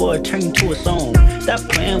with me before I turn you to a song, stop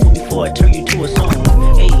playing with me before I turn you to a song,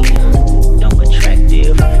 hey, I'm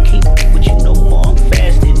attractive, can't with you no more, I'm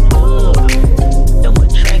fasting, I'm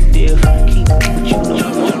attractive, can't with you no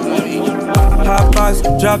more. Hot box,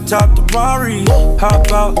 drop top the Rari.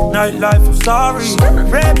 Hop out, nightlife, I'm sorry.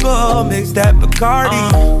 Red Bull, mix that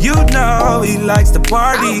Bacardi. You know he likes to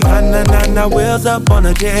party. Na wheels up on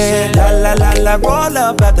a jet. La la la la, roll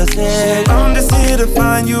up at the set. I'm just here to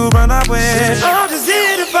find you, run away. I'm just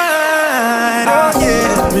here to find. Oh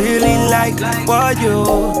yeah, really like what you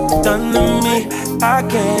done to me. I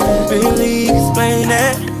can't really explain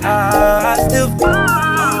it. I still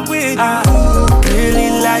with you.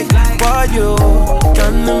 Really like what you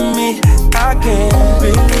done to me. I can't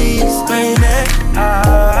really explain it.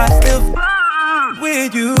 I still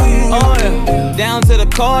with you. Oh yeah, down to the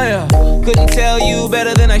core, yeah. Couldn't tell you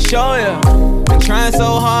better than I show ya. Been trying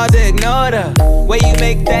so hard to ignore the way you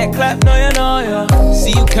make that clap, no you know ya.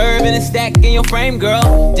 See you curving and stacking your frame,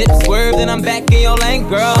 girl. Dip swerve, then I'm back in your lane,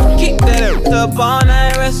 girl. Keep that up all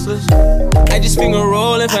night restless. I just finger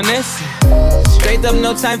roll and finesse it. Straight up,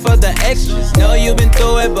 no time for the extras. Know you been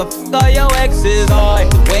through it, but f*** all your exes. Oh,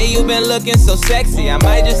 the way you been looking so sexy, I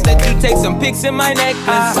might just let you take some pics in my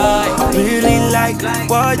necklace. I really like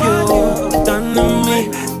what you done to me.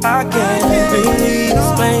 I can't really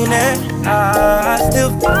explain it. I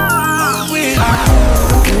still with you.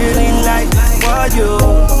 Really like what you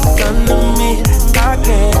done to me. I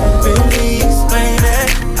can't really explain it.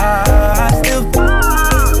 I still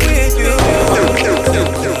with you.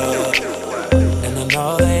 And I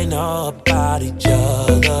know they know about each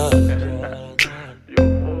other.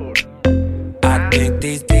 I think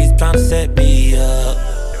these beats trying to set me up.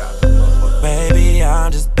 Maybe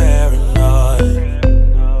I'm just paranoid.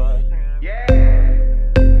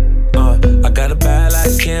 I got a bad light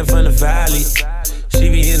skin from the valley. She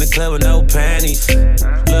be in the club with no panties.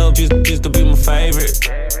 Lil' used to be my favorite,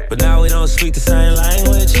 but now we don't speak the same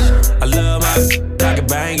language. I love my I can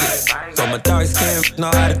bang it, so my dark skin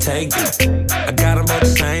know how to take it. I got them both the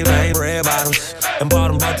same name, red bottoms, and bought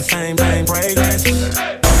them both the same fragrance.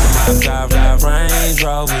 Drive Range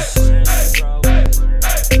Rovers.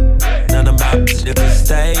 None of my shit will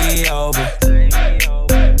stay over.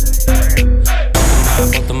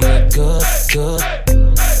 Both them look good.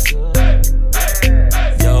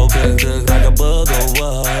 Yo, bitch look like a bug or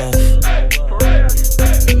wolf. I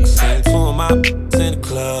seen two of my in the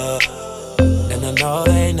club, and I know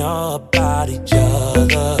they know about each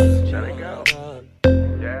other.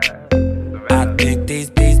 I think these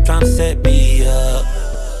beats tryna set me up.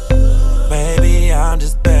 Maybe I'm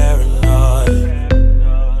just paranoid.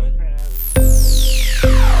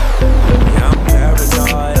 Yeah, I'm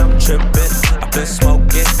paranoid, I'm tripping. I've been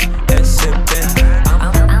smoking and sipping.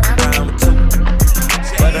 I'm down with two,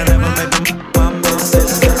 but I never make my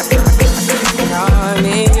misses. I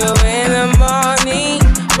need you in the morning,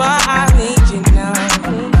 but I need you now.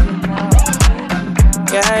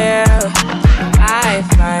 Yeah. I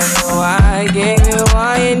find you, I gave you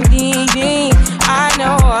all you need. I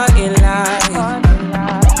know what you like.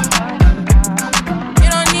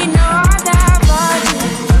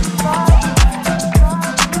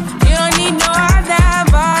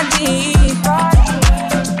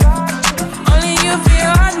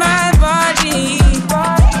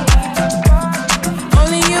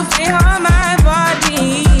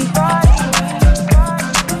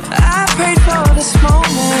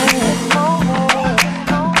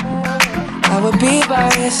 by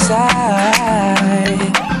your side.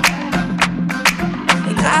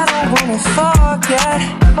 And I don't wanna forget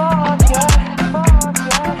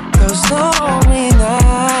those lonely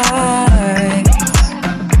nights.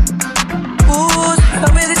 Ooh,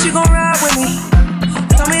 tell me that you gon' ride with me.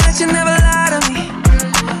 Tell me that you never lie to me.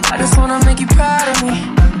 I just wanna make you proud of me.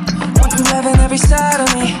 Want you loving every side of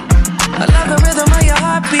me. I love the rhythm of your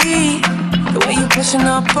heartbeat, the way you pushing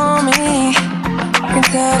up on me. I can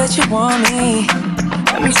tell that you want me.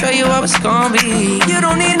 Let me show you how it's gonna be. You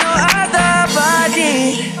don't need no other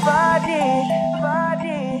body.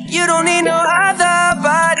 You don't need no other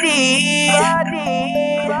body.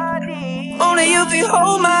 Only you can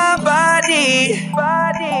hold my body.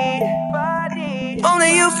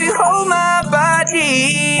 Only you can hold my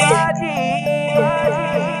body.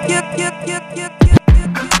 You.